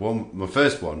time. My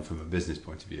first one, from a business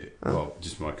point of view, well,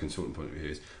 just my consultant point of view,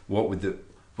 is what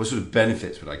sort of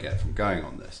benefits would I get from going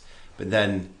on this? But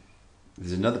then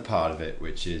there's another part of it,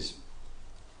 which is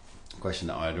a question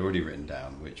that I had already written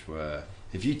down, which were,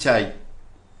 if you take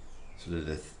sort of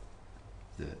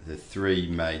the three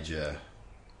major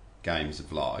games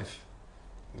of life,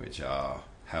 which are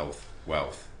health,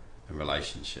 wealth, and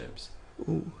relationships,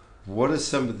 what are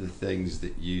some of the things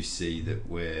that you see that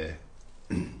we're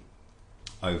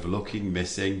overlooking,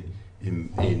 missing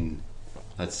in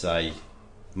let's say,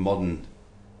 modern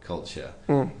culture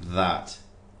that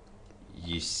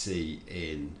you see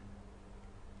in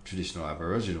traditional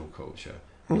Aboriginal culture,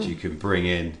 which you can bring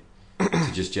in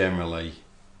to just generally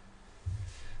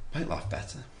make life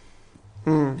better?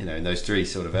 In those three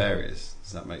sort of areas.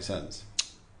 Does that make sense?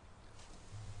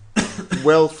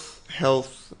 Wealth,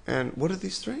 health, and what are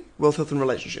these three? Wealth, health, and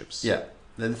relationships. Yeah,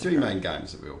 they're the three main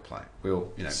games that we all play. We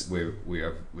all, we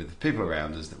are with the people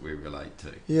around us that we relate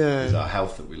to. Yeah, it's our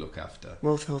health that we look after.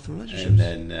 Wealth, health, and relationships.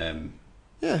 And then,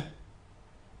 yeah,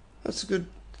 that's a good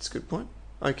point.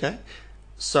 Okay,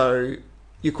 so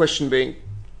your question being,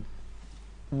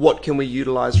 what can we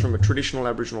utilise from a traditional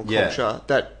Aboriginal culture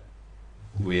that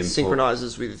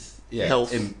synchronises with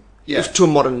health? To a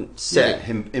modern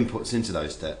setting. Inputs into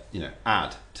those that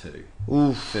add to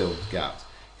fill gaps,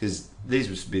 because these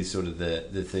would be sort of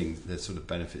the things, the sort of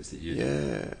benefits that you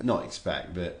not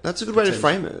expect, but that's a good way to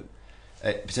frame it.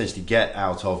 Potentially get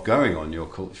out of going on your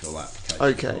cultural application.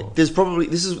 Okay, there's probably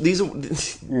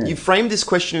you framed this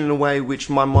question in a way which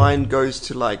my mind goes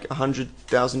to like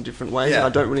 100,000 different ways, and I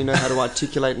don't really know how to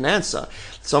articulate an answer.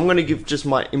 So I'm going to give just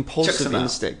my impulsive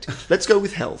instinct. Let's go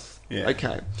with health. Yeah.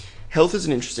 Okay. Health is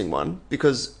an interesting one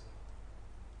because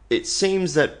it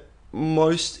seems that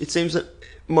most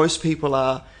people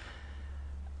are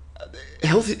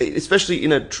health, especially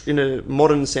in a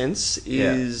modern sense,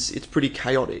 it's pretty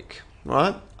chaotic,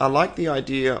 right? I like the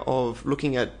idea of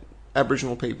looking at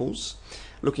Aboriginal peoples,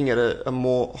 looking at a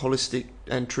more holistic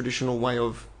and traditional way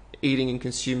of eating and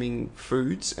consuming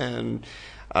foods, and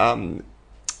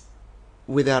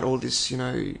without all this,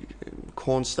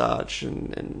 cornstarch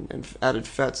and added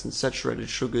fats and saturated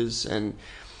sugars. And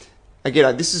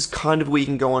again, this is kind of where you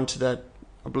can go on to that.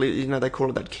 I believe, they call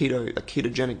it that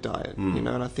ketogenic diet, and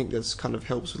I think that's kind of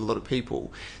helps with a lot of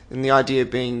people. And the idea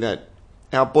being that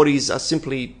our bodies are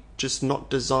simply just not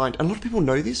designed, and a lot of people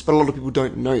know this, but a lot of people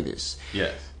don't know this.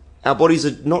 Yes. Our bodies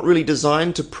are not really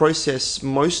designed to process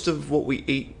most of what we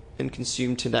eat and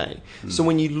consume today. So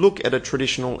when you look at a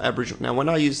traditional Aboriginal, now when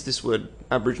I use this word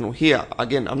Aboriginal here,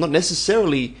 again, I'm not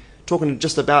necessarily talking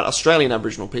just about Australian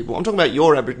Aboriginal people. I'm talking about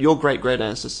your great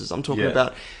ancestors. I'm talking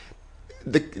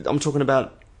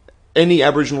about any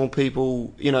Aboriginal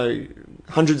people,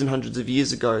 hundreds and hundreds of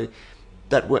years ago,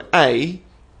 that were they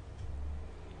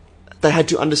had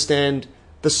to understand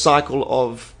the cycle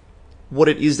of what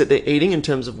it is that they're eating in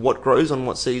terms of what grows on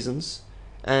what seasons,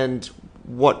 and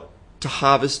what to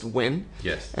harvest when,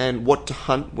 and what to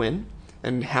hunt when,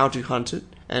 and how to hunt it,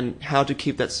 and how to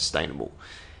keep that sustainable.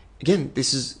 Again,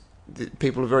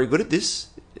 people are very good at this.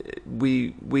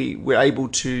 We're able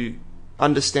to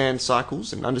understand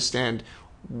cycles and understand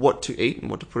what to eat and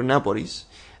what to put in our bodies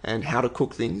and how to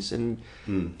cook things, and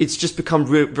it's just become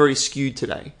very skewed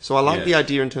today. So I like the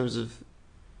idea in terms of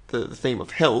the theme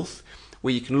of health,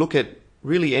 where you can look at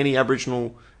really any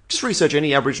Aboriginal, just research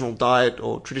any Aboriginal diet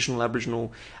or traditional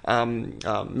Aboriginal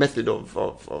method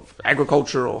of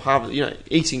agriculture or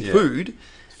eating food.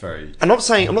 It's very. I'm not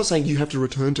saying you have to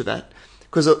return to that,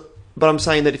 but I'm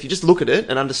saying that if you just look at it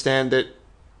and understand that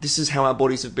this is how our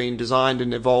bodies have been designed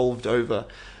and evolved over,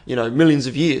 millions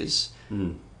of years,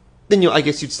 then I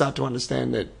guess you'd start to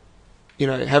understand that,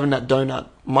 having that donut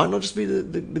might not just be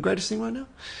the greatest thing right now.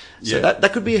 So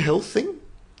that could be a health thing,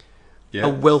 a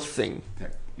wealth thing.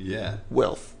 Yeah.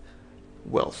 Wealth.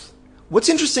 What's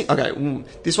interesting,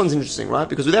 this one's interesting, right?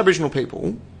 Because with Aboriginal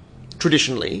people,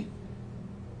 traditionally,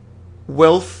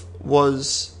 wealth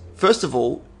was, first of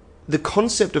all, the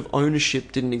concept of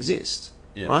ownership didn't exist.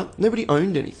 Yeah. Right? Nobody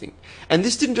owned anything, and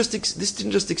this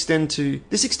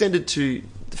extended to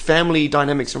family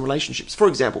dynamics and relationships. For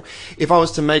example, if I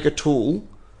was to make a tool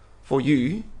for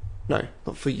you, no,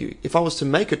 not for you. If I was to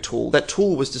make a tool, that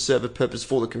tool was to serve a purpose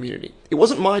for the community. It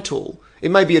wasn't my tool.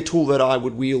 It may be a tool that I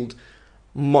would wield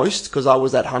most because I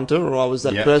was that hunter or I was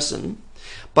that person,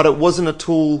 but it wasn't a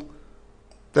tool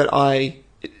that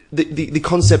the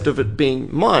concept of it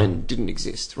being mine didn't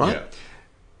exist. Right? Yeah.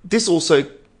 This also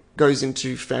goes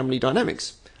into family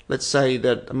dynamics. Let's say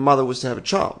that a mother was to have a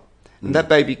child, and that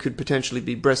baby could potentially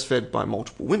be breastfed by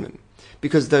multiple women,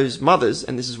 because those mothers,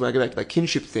 and this is where I go back to that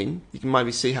kinship thing, you can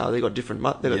maybe see how they got different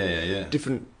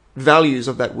different values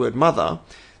of that word mother.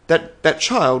 That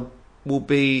child will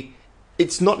be,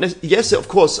 it's not yes, of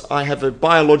course I have a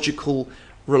biological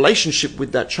relationship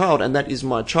with that child, and that is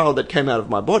my child that came out of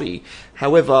my body.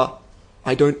 However,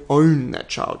 I don't own that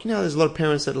child. There's a lot of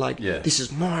parents that are like, this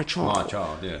is my child. My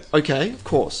child, yes. Okay, of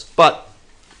course. But,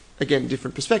 again,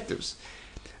 different perspectives.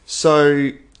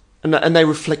 So, and they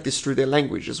reflect this through their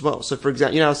language as well. So, for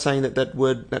example, I was saying that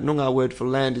Noongar word for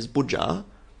land is budja.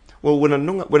 Well,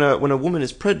 when a woman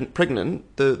is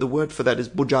pregnant, the word for that is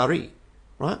budjari,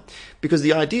 right? Because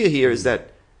the idea here is that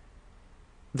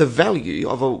the value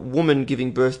of a woman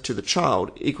giving birth to the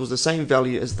child equals the same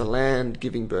value as the land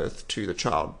giving birth to the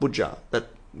child, budja, that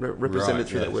represented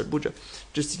through that word budja.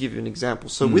 Just to give you an example.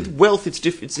 So with wealth,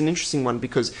 it's an interesting one,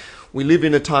 because we live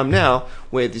in a time now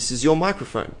where this is your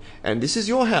microphone and this is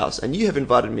your house, and you have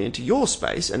invited me into your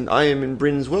space, and I am in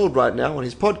Bryn's world right now on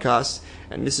his podcast,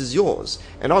 and this is yours.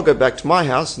 And I'll go back to my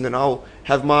house, and then I'll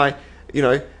have my,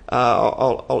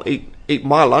 I'll eat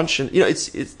my lunch, and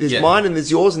there's mine and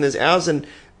there's yours and there's ours. And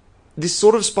this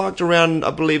sort of sparked around,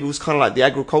 I believe it was kind of like the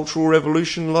agricultural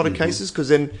revolution in a lot of cases,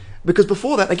 because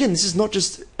before that, again, this is not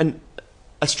just an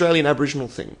Australian Aboriginal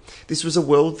thing. This was a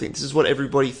world thing. This is what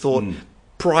everybody thought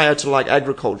prior to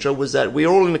agriculture, was that we're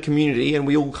all in a community and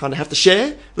we all kind of have to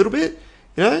share a little bit,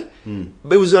 But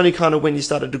it was only kind of when you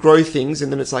started to grow things,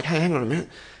 and then it's like, hey, hang on a minute.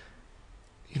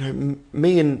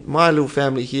 Me and my little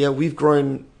family here, we've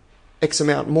grown X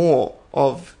amount more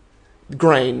of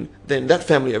grain than that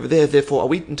family over there, therefore are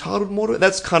we entitled more to it?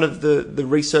 That's kind of the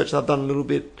research I've done a little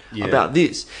bit about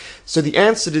this. So the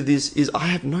answer to this is I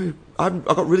I've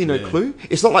got really no clue.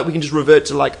 It's not like we can just revert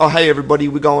to like, oh, hey, everybody,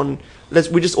 we're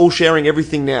just all sharing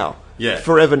everything now. Yeah.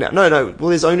 Forever now. No. Well,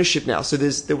 there's ownership now. So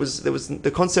there was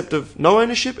the concept of no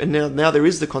ownership, and now there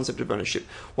is the concept of ownership.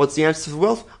 What's the answer to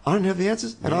wealth? I don't have the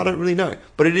answers, and I don't really know.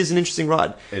 But it is an interesting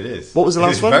ride. It is. What was the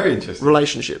last one? Very interesting.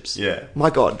 Relationships. Yeah. My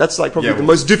God, that's like probably the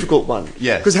most difficult one.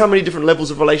 Yeah. Because how many different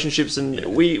levels of relationships, and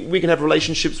we can have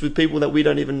relationships with people that we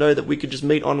don't even know, that we could just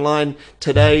meet online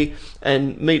today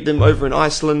and meet them over in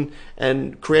Iceland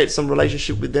and create some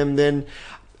relationship with them then.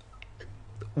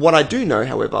 What I do know,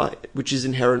 however, which is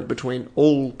inherent between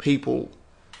all people,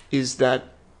 is that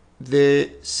there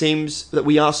seems that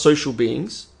we are social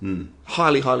beings,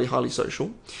 highly, highly, highly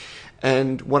social.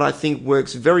 And what I think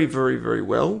works very, very, very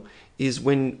well is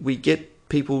when we get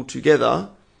people together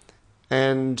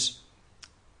and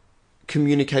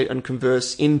communicate and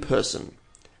converse in person.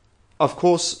 Of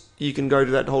course, you can go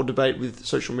to that whole debate with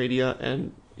social media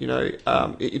and,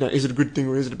 is it a good thing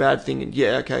or is it a bad thing? And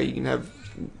yeah, okay, you can have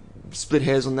split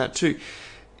hairs on that too.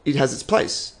 It has its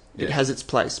place. It has its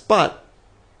place. But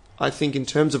I think in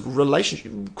terms of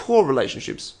core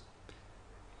relationships,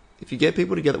 if you get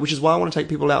people together, which is why I want to take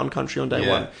people out on country on day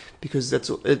one, because that's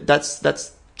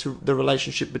to the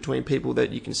relationship between people,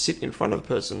 that you can sit in front of a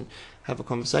person, have a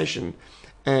conversation,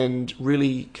 and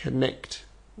really connect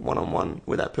one-on-one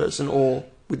with that person or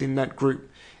within that group,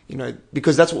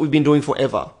 because that's what we've been doing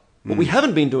forever. What we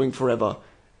haven't been doing forever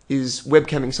is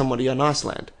webcamming somebody in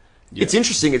Iceland. Yeah. It's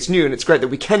interesting, it's new, and it's great that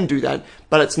we can do that,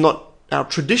 but it's not our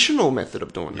traditional method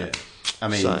of doing it. I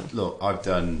mean, look, I've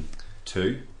done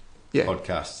 2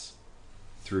 podcasts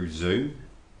through Zoom.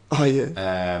 Oh,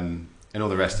 yeah. And all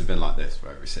the rest have been like this,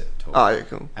 where we sit and talk. Oh, yeah,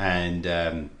 cool.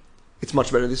 And it's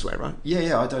much better this way, right?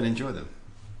 Yeah, I don't enjoy them.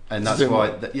 And that's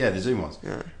why, the Zoom ones.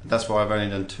 Yeah. That's why I've only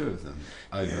done 2 of them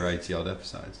over 80 odd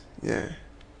episodes. Yeah.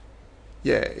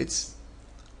 Yeah, it's...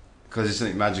 Because there's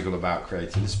something magical about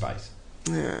creating a space.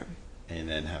 Yeah. And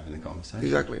then having the conversation.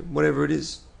 Exactly. Whatever it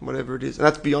is. And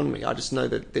that's beyond me. I just know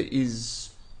that there is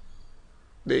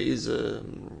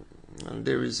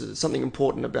something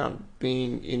important about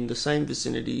being in the same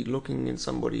vicinity, looking at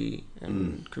somebody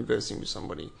and conversing with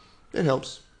somebody. It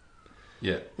helps.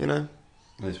 Yeah.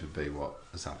 This would be what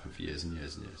has happened for years and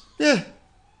years and years.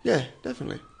 Yeah,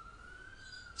 definitely.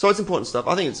 So it's important stuff.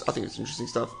 I think it's interesting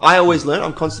stuff. I always learn.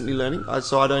 I'm constantly learning.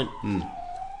 So I don't.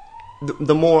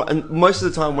 The more, and most of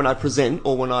the time when I present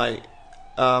or when I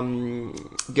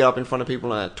get up in front of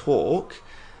people and I talk,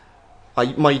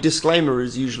 my disclaimer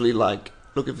is usually like,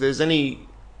 look, if there's any,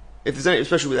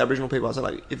 especially with Aboriginal people, I say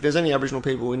like, if there's any Aboriginal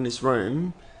people in this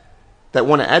room that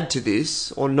want to add to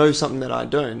this or know something that I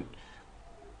don't,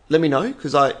 let me know,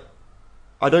 because I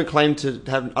don't claim to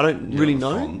have, I don't really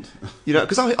know,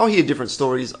 because I'll hear different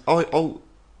stories. I'll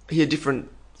hear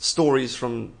different stories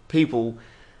from people,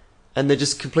 and they're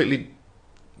just completely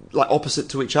like opposite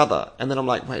to each other. And then I'm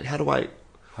like, wait,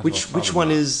 which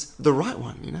one is the right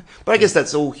one? But I guess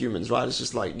that's all humans, right? It's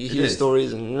just like you hear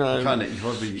stories and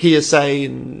hearsay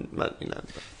and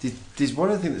There's one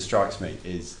other thing that strikes me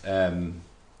is that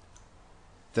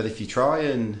if you try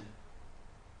and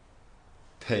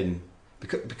pin,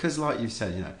 because like you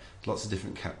said, lots of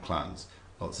different clans,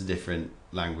 lots of different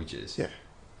languages. Yeah.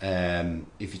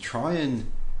 If you try and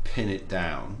pin it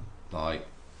down, like,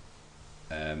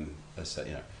 let's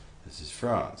say, this is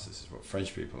France, this is what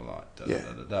French people are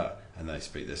like, and they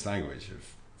speak this language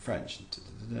of French.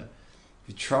 If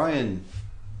you try and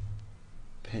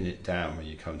pin it down when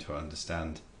you come to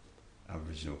understand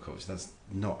Aboriginal culture, that's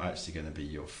not actually going to be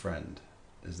your friend.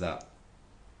 Is that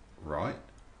right?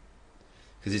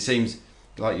 Because it seems,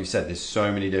 like you said, there's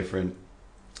so many different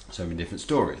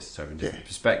stories, so many different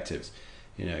perspectives.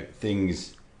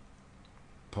 Things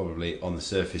probably on the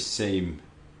surface seem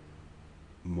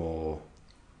more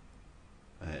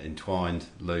entwined,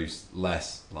 loose,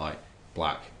 less like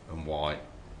black and white,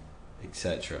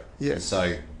 etc. Yes. And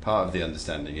so part of the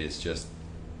understanding is just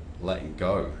letting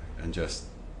go and just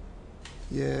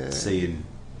seeing.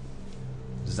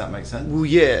 Does that make sense? Well,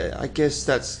 yeah, I guess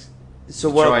that's. So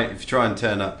if you try and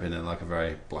turn up in a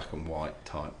very black and white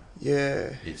type,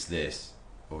 it's this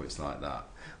or it's like that.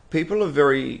 People are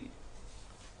very.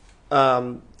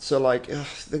 So like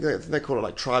they call it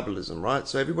like tribalism, right?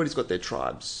 So everybody's got their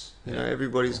tribes.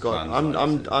 Everybody's got.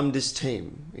 I'm this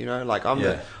team. Like I'm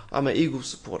an Eagles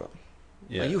supporter.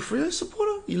 Yeah. Are you a Freo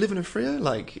supporter? You living in Freo?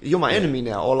 Like you're my enemy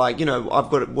now, or like I've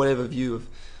got whatever view of.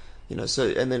 So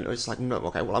and then it's like no,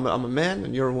 okay, well I'm a man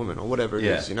and you're a woman or whatever it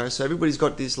is. So everybody's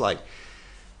got this like,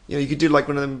 you could do like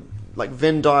one of them like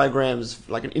Venn diagrams,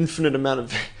 like an infinite amount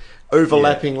of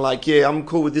overlapping. Like I'm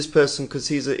cool with this person because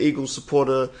he's an Eagles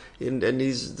supporter and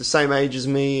he's the same age as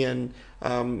me and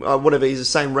whatever, he's the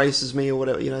same race as me or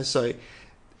whatever, you know. So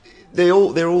they're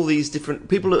all these different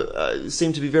people.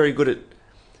 Seem to be very good at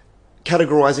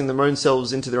categorizing their own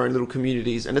selves into their own little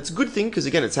communities, and it's a good thing because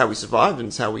again, it's how we survive and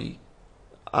it's how we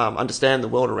understand the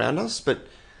world around us. But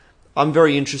I'm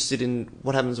very interested in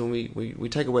what happens when we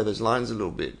take away those lines a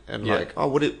little bit, and like,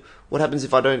 what happens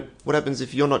if I don't? What happens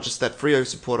if you're not just that Freo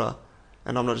supporter,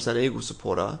 and I'm not just that Eagle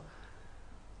supporter?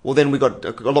 Well, then we got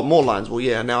a lot more lines. Well,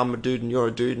 yeah, now I'm a dude and you're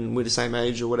a dude and we're the same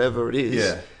age or whatever it is.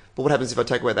 Yeah. But what happens if I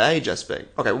take away the age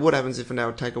aspect? Okay, well, what happens if I now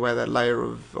take away that layer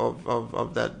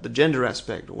of that the gender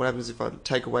aspect? Or what happens if I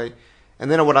take away?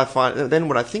 And then what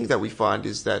I think that we find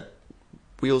is that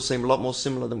we all seem a lot more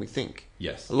similar than we think.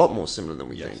 Yes. A lot more similar than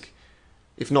we think.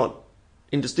 If not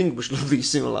indistinguishably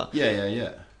similar.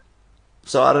 Yeah.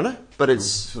 So I don't know, but it's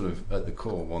sort of at the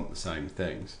core want the same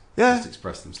things. Yeah. Just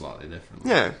express them slightly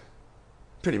differently. Yeah.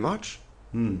 Pretty much.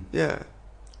 Yeah.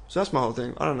 So that's my whole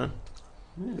thing. I don't know.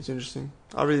 Yeah. It's interesting.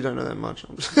 I really don't know that much.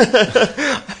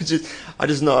 I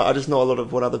just know a lot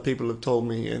of what other people have told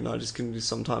me, and I just can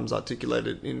sometimes articulate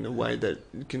it in a way that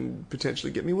can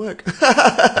potentially get me work.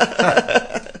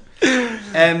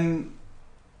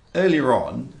 Earlier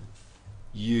on,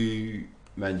 you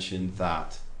mentioned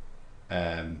that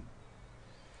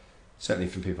certainly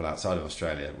from people outside of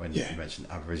Australia, when you mention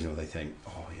Aboriginal, they think,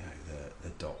 oh, you know, the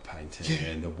dot painting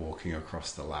and the walking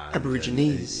across the land.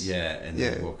 Aborigines. And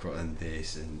the walk and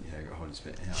this, and, you know, hold a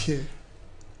bit. You know.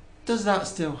 Does that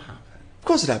still happen? Of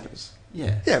course it happens.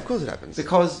 Yeah. Yeah, of course it happens.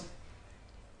 Because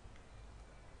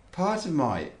part of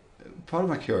my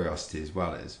curiosity as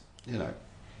well is, you know,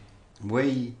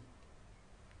 we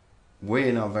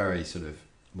in our very sort of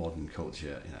modern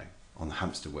culture, you know, on the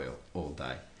hamster wheel all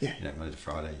day. Yeah. You know, Monday to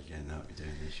Friday, you're getting up, you're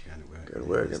doing this, you're going to work. Go to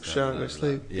work, have a shower, go to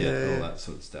sleep. Yeah, all that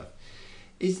sort of stuff.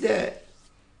 Is there,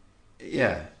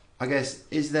 I guess,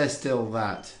 is there still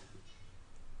that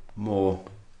more,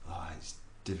 it's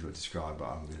difficult to describe, but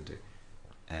I'm going to do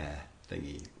air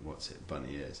thingy,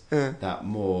 bunny ears, that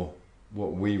more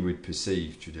what we would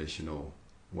perceive traditional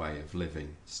way of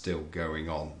living still going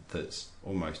on, that's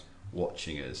almost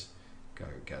watching us go,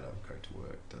 get up, go to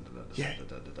work,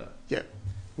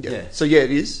 Yeah. So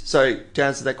it is. So to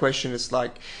answer that question, it's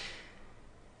like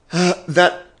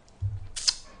that.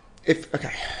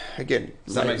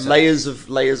 Layers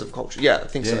of culture. Yeah, I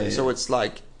think so. Yeah. So it's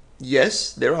like,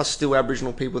 yes, there are still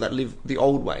Aboriginal people that live the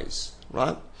old ways,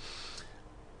 right?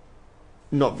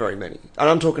 Not very many, and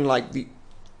I'm talking like the.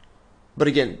 But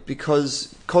again,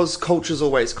 because cultures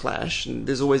always clash and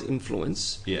there's always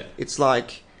influence. Yeah. It's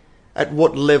like, at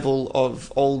what level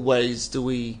of old ways do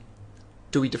we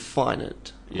define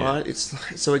it? Right?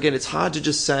 So again, it's hard to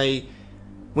just say,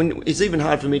 it's even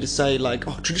hard for me to say like,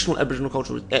 oh, traditional Aboriginal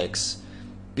culture is X,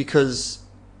 because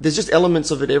there's just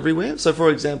elements of it everywhere. So for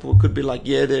example, it could be like,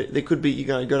 there could be, you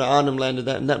go to Arnhem Land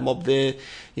and that mob there,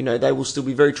 you know, they will still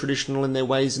be very traditional in their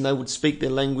ways, and they would speak their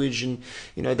language, and,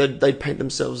 you know, they'd paint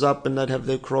themselves up, and they'd have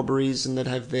their corroborees, and they'd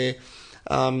have their,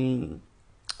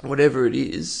 whatever it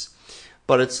is.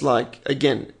 But it's like,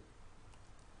 again,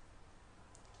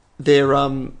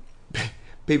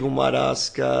 people might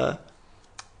ask, you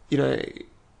know,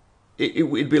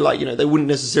 it'd be like, you know, they wouldn't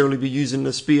necessarily be using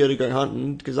a spear to go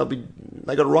hunting because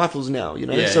they got rifles now, you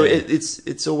know.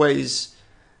 It's always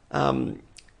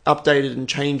updated and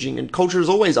changing, and culture is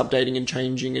always updating and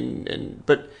changing,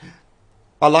 but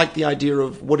I like the idea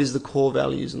of what is the core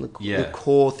values and the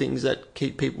core things that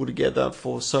keep people together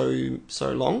for so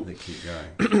long. They keep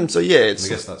going. So it's. I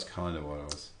guess that's kind of what I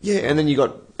was. Yeah, and then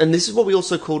and this is what we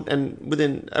also called, and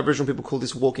within Aboriginal people call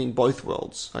this walking both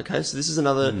worlds. Okay, so this is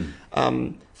another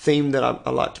theme that I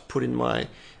like to put in my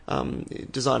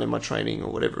design in my training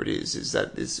or whatever it is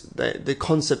that the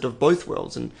concept of both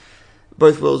worlds, and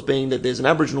both worlds being that there's an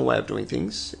Aboriginal way of doing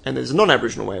things and there's a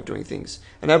non-Aboriginal way of doing things.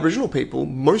 And Aboriginal people,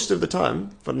 most of the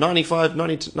time, for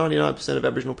 99% of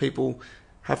Aboriginal people,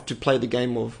 have to play the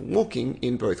game of walking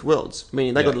in both worlds,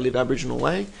 meaning they got to live Aboriginal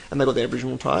way, and they got the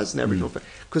Aboriginal ties and Aboriginal,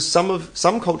 because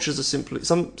some cultures are simply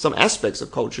some aspects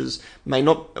of cultures are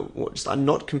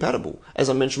not compatible. As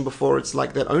I mentioned before, it's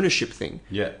like that ownership thing.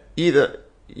 Yeah, you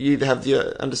either have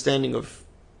the understanding of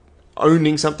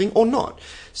owning something or not.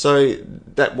 So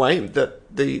that way,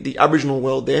 that the Aboriginal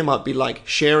world there might be like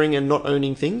sharing and not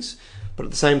owning things, but at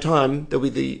the same time there'll be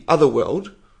the other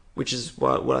world, which is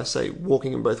what I say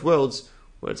walking in both worlds,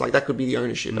 where it's like that could be the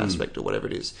ownership aspect or whatever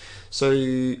it is. So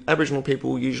Aboriginal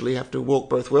people usually have to walk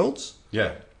both worlds.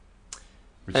 Yeah.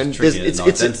 And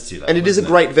it is a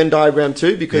great Venn diagram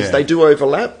too, because they do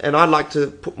overlap, and I like to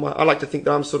think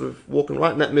that I'm sort of walking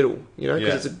right in that middle, you know,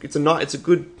 because it's a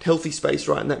good healthy space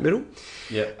right in that middle.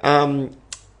 Yeah.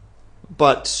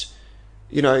 But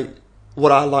you know,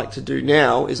 what I like to do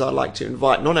now is I like to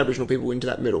invite non-Aboriginal people into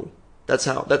that middle. That's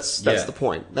the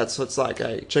point. That's what's like,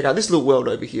 hey, check out this little world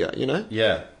over here, you know?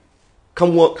 Yeah.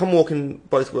 Come walk in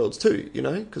both worlds too, you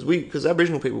know? Because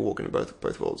Aboriginal people walk in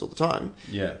both worlds all the time.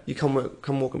 Yeah. You come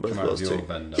walk in both worlds too.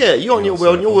 Vendor, yeah, you're on your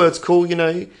world, and your world's cool, you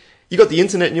know? You got the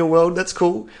internet in your world, that's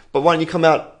cool. But why don't you come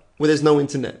out where there's no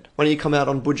internet? Why don't you come out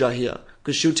on Budja here?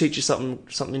 Because she'll teach you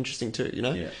something interesting too, you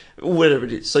know? Yeah. Whatever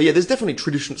it is. So yeah, there's definitely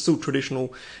still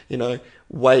traditional, you know,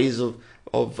 ways of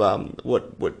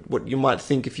what you might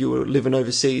think if you were living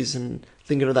overseas and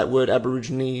thinking of that word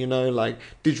Aborigine, you know, like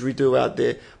didgeridoo out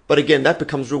there. But again, that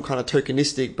becomes real kind of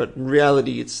tokenistic. But in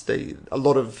reality, a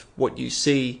lot of what you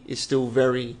see is still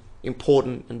very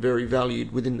important and very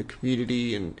valued within the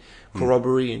community and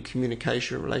corroboree and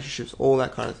communication and relationships, all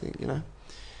that kind of thing, you know.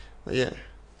 But yeah.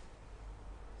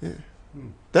 Did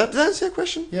that answer your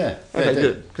question? Yeah. Okay,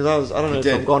 good. Because I don't know if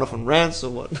I'm going off on rants or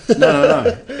what. No.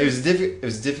 It was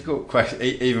a difficult question.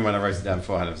 Even when I wrote it down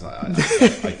beforehand, I was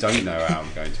like, I don't know how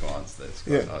I'm going to answer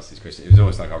this. Ask this question. It was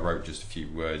almost like I wrote just a few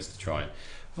words to try and.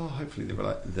 Oh, hopefully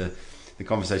the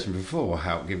conversation before will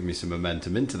help give me some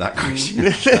momentum into that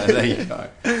question. So there you go.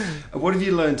 What have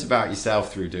you learnt about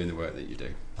yourself through doing the work that you do?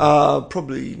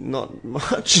 Probably not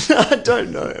much. I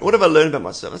don't know. What have I learned about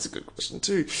myself? That's a good question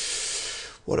too.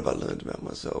 What have I learned about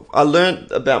myself? I learned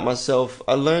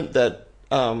that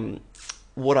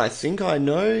what I think I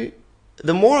know,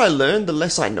 the more I learn, the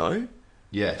less I know.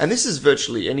 Yes. And this is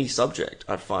virtually any subject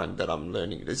I find that I'm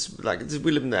learning.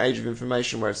 We live in the age of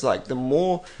information where it's like the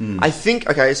more I think,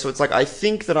 so it's like I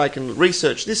think that I can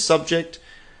research this subject,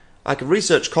 I can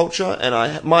research culture,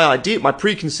 and my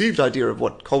preconceived idea of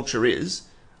what culture is,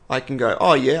 I can go,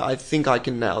 oh yeah, I think I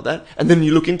can nail that. And then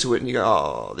you look into it and you go,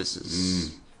 oh, this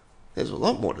is... There's a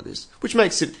lot more to this, which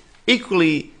makes it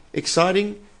equally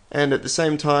exciting and at the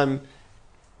same time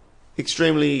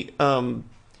extremely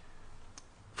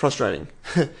frustrating.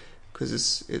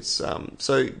 Because it's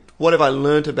so. What have I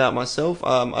learnt about myself?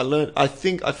 I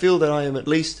feel that I am at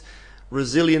least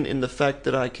resilient in the fact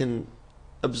that I can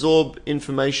absorb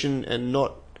information and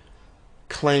not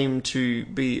claim to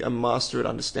be a master at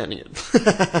understanding it.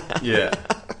 Yeah.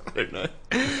 I don't know.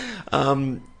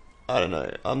 I don't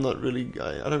know. I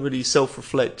don't really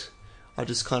self-reflect. I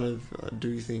just kind of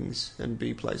do things and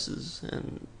be places,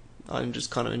 and I just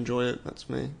kind of enjoy it. That's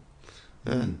me.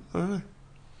 Yeah. I don't know.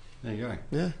 There you go.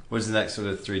 Yeah. What does the next sort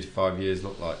of 3 to 5 years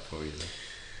look like for you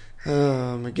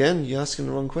then? Again, you're asking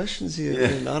the wrong questions here.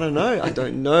 Yeah. I don't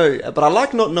know. But I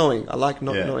like not knowing.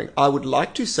 Knowing. I would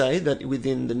like to say that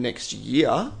within the next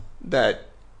year that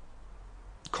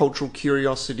cultural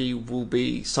curiosity will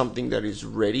be something that is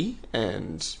ready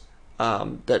and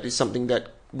that is something that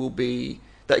will be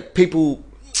that people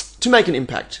to make an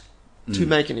impact.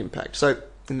 So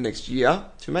in the next year,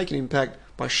 to make an impact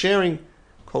by sharing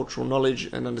cultural knowledge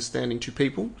and understanding to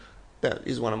people, that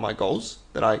is one of my goals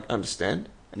that I understand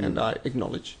and I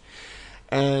acknowledge.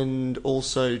 And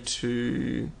also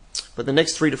but the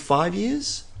next 3 to 5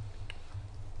 years,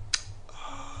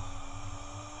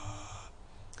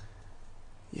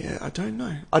 I don't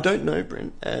know,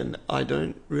 Bryn, and I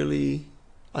don't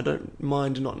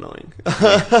mind not knowing.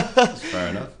 That's fair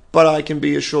enough. But I can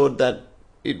be assured that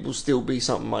it will still be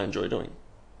something I enjoy doing.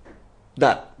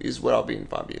 That is where I'll be in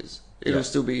 5 years. It will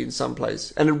still be in some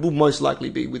place, and it will most likely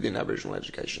be within Aboriginal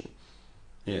education.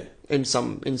 Yeah. In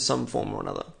some form or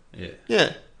another. Yeah.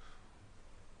 Yeah.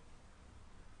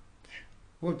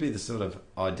 What would be the sort of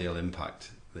ideal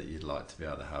impact that you'd like to be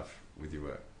able to have with your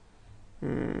work?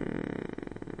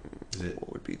 Is it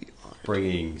what would be the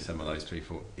bringing some of those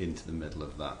people into the middle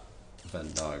of that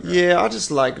Venn diagram? Yeah,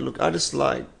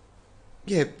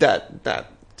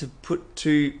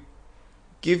 to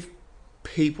give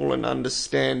people an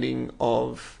understanding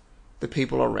of the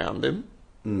people around them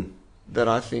that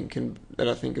I think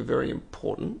are very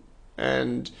important,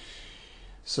 and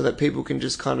so that people can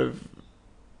just kind of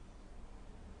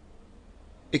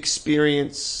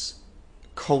experience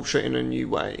culture in a new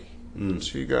way.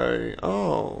 To go,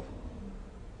 oh,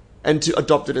 and to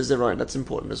adopt it as their own. That's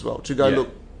important as well. To go, look.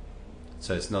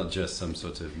 So it's not just some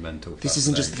sort of mental. This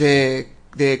isn't just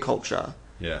their culture.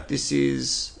 Yeah. This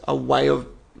is a way of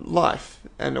life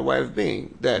and a way of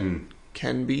being that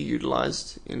can be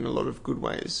utilized in a lot of good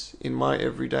ways in my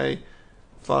everyday,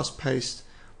 fast-paced,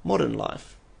 modern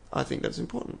life. I think that's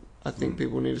important. I think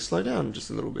people need to slow down just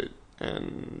a little bit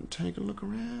and take a look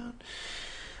around.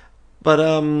 But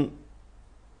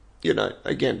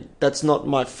again, that's not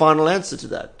my final answer to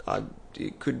that.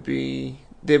 It could be,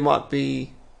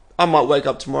 I might wake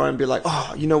up tomorrow and be like,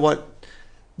 oh, you know what?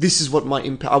 This is what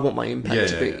I want my impact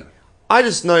to be. Yeah. I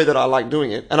just know that I like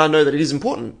doing it, and I know that it is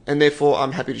important, and therefore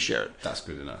I'm happy to share it. That's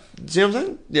good enough. See what I'm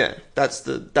saying? Yeah, that's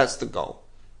the goal.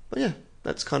 But yeah,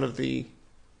 that's kind of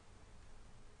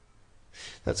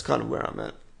where I'm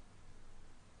at.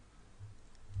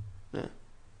 Yeah.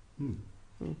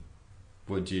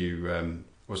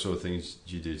 What sort of things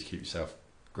do you do to keep yourself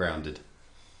grounded?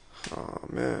 Oh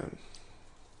man.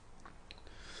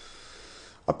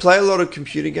 I play a lot of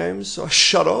computer games, so I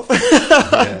shut off.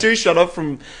 I do shut off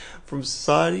from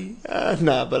society.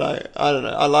 But I don't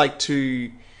know. I like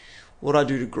to, what I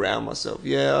do to ground myself.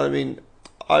 Yeah, I mean,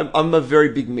 I'm a very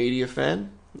big media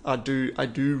fan. I do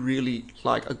really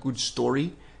like a good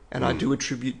story, and I do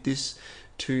attribute this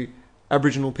to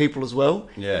Aboriginal people as well.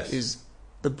 Yes, is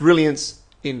the brilliance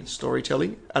in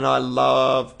storytelling, and I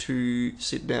love to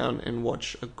sit down and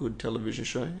watch a good television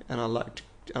show, and I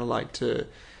like to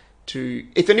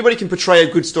if anybody can portray a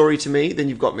good story to me, then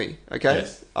you've got me. Okay.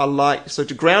 Yes. So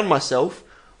to ground myself,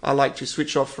 I like to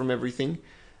switch off from everything,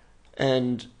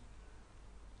 and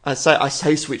I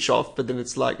say switch off, but then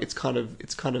it's kind of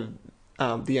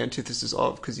the antithesis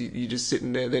of, because you're just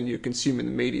sitting there, then you're consuming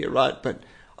the media, right? But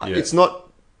it's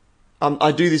not.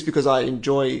 I do this because I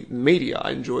enjoy media.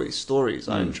 I enjoy stories.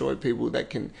 I enjoy people that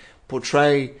can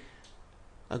portray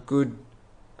a good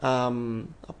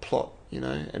a plot,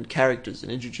 and characters,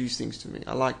 and introduce things to me.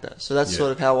 I like that. So that's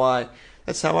sort of how I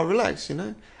relax,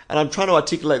 And I'm trying to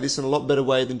articulate this in a lot better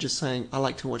way than just saying I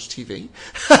like to watch TV.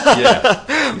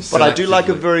 But I do like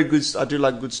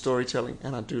good storytelling,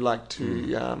 and I do like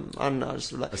to I don't know, I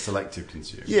just like a selective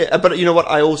consumer. Yeah, but you know what?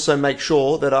 I also make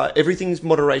sure that everything's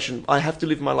moderation. I have to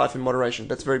live my life in moderation.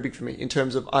 That's very big for me in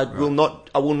terms of I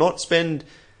will not spend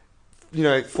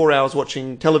 4 hours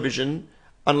watching television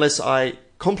unless I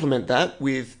complement that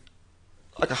with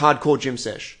like a hardcore gym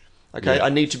sesh. Okay, I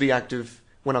need to be active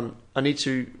I need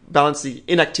to balance the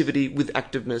inactivity with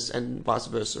activeness and vice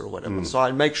versa or whatever. So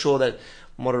I make sure that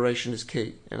moderation is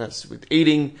key, and that's with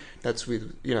eating, that's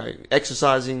with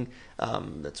exercising,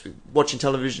 that's with watching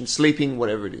television, sleeping,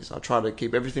 whatever it is. I try to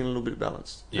keep everything a little bit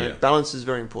balanced. Balance is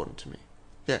very important to me.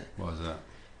 Yeah. Why is that?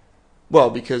 Well,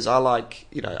 because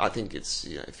I think it's,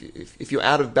 if you're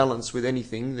out of balance with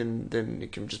anything, then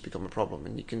it can just become a problem,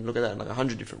 and you can look at that in like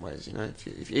 100 different ways.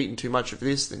 If you're eating too much of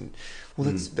this, then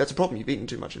that's a problem. You've eaten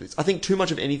too much of this. I think too much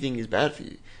of anything is bad for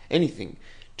you. Anything,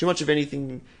 too much of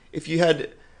anything. If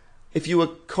you were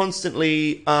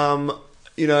constantly, in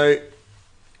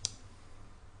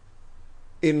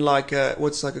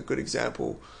what's like a good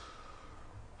example?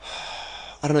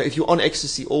 I don't know. If you're on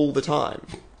ecstasy all the time.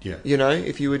 Yeah.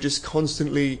 If you were just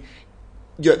constantly,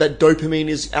 that dopamine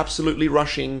is absolutely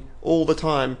rushing all the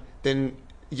time, then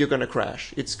you're going to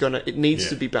crash. It needs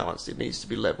to be balanced. It needs to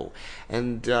be level.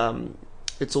 And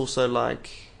it's also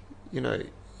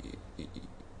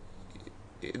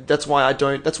that's why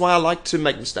I like to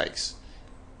make mistakes,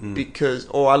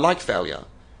 or I like failure,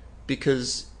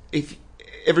 because if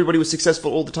everybody was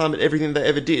successful all the time at everything they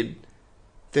ever did,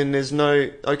 then there's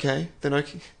no, okay.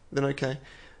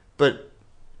 But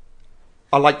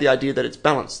I like the idea that it's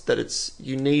balanced, that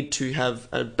you need to have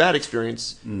a bad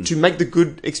experience to make the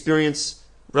good experience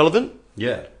relevant.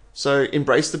 Yeah. So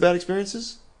embrace the bad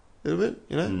experiences a little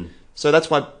bit, So that's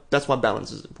why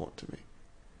balance is important to me.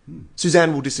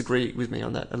 Suzanne will disagree with me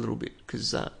on that a little bit,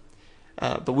 because,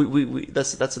 but we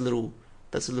that's a little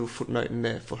footnote in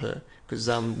there for her, because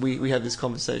we have this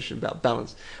conversation about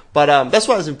balance. But that's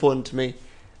why it's important to me.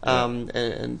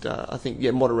 And I think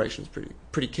moderation is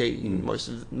pretty key in most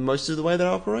of the way that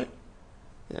I operate.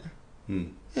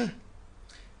 Yeah.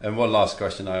 And one last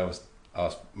question I always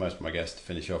ask most of my guests to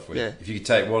finish off with: if you could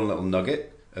take one little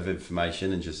nugget of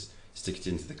information and just stick it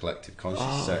into the collective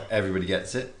consciousness so everybody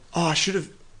gets it. I should have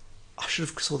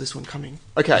saw this one coming.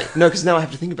 Okay, no, because now I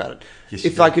have to think about it. Yes,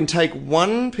 if I can take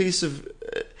one piece of,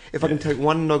 I can take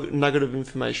one nugget of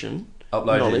information,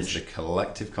 upload it into the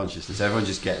collective consciousness, everyone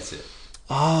just gets it.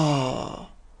 Oh.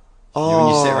 When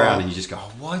you sit around and you just go,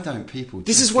 why don't people?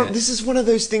 This is one of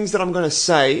those things that I'm going to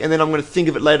say, and then I'm going to think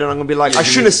of it later, and I'm going to be like, I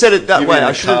shouldn't have said it that way.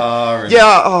 I should.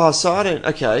 So I don't.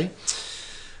 Okay.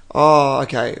 Oh,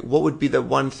 okay. What would be the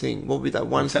one thing? What would be that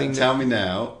one thing? Tell me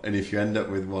now, and if you end up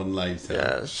with one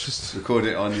later, it's just record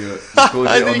it on your. Record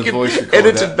it on the voice recorder.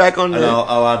 Edit it back on there. And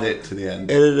I'll add it to the end.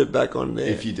 Edit it back on there.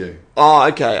 If you do. Oh,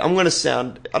 okay. I'm going to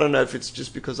sound. I don't know if it's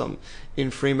just because I'm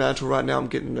in Fremantle right now. I'm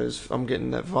getting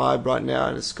that vibe right now,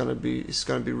 and it's going to be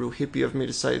real hippie of me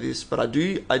to say this, but I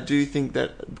do think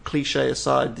that, cliche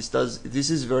aside, this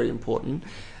is very important,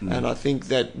 and I think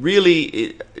that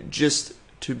really just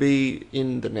to be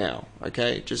in the now,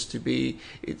 okay? Just to be,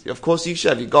 of course you should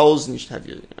have your goals and you should have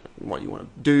your what you want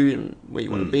to do and where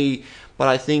you want to be. But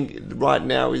I think right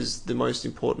now is the most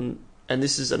important, and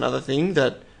this is another thing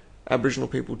that Aboriginal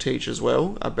people teach as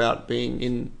well about being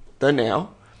in the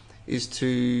now, is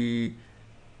to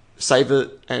savor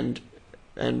and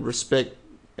respect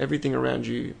everything around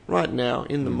you right now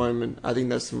in the moment. I think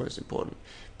that's the most important,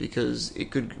 because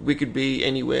we could be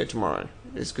anywhere tomorrow.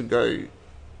 This could go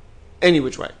any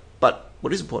which way. But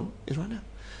what is important is right now.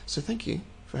 So thank you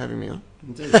for having me on.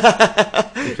 Indeed.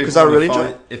 Because I really enjoy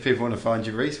it. If people want to find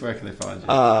you, Rhys, where can they find you?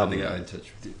 How do they get in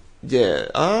touch with you? Yeah.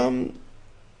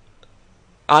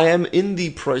 I am in the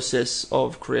process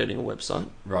of creating a website.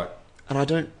 Right.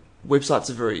 And websites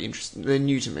are very interesting. They're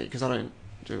new to me because I don't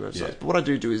do websites. Yeah. But what I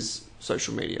do is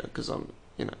social media, because I'm,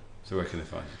 So where can they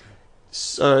find you?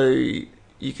 So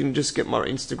you can just get my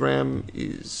Instagram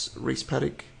is Rhys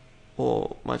Paddick,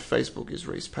 or my Facebook is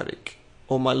Rhys Paddick,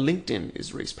 or my LinkedIn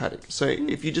is Rhys Paddick. So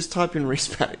if you just type in Rhys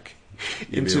Paddick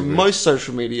into most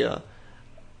social media,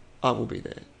 I will be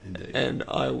there. Indeed. And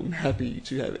I'm happy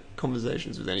to have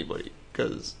conversations with anybody,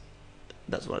 because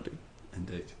that's what I do.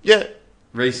 Indeed. Yeah.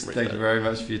 Rhys, thank you very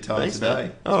much for your time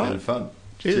today. Man. It's been fun.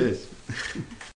 Cheers. Cheers.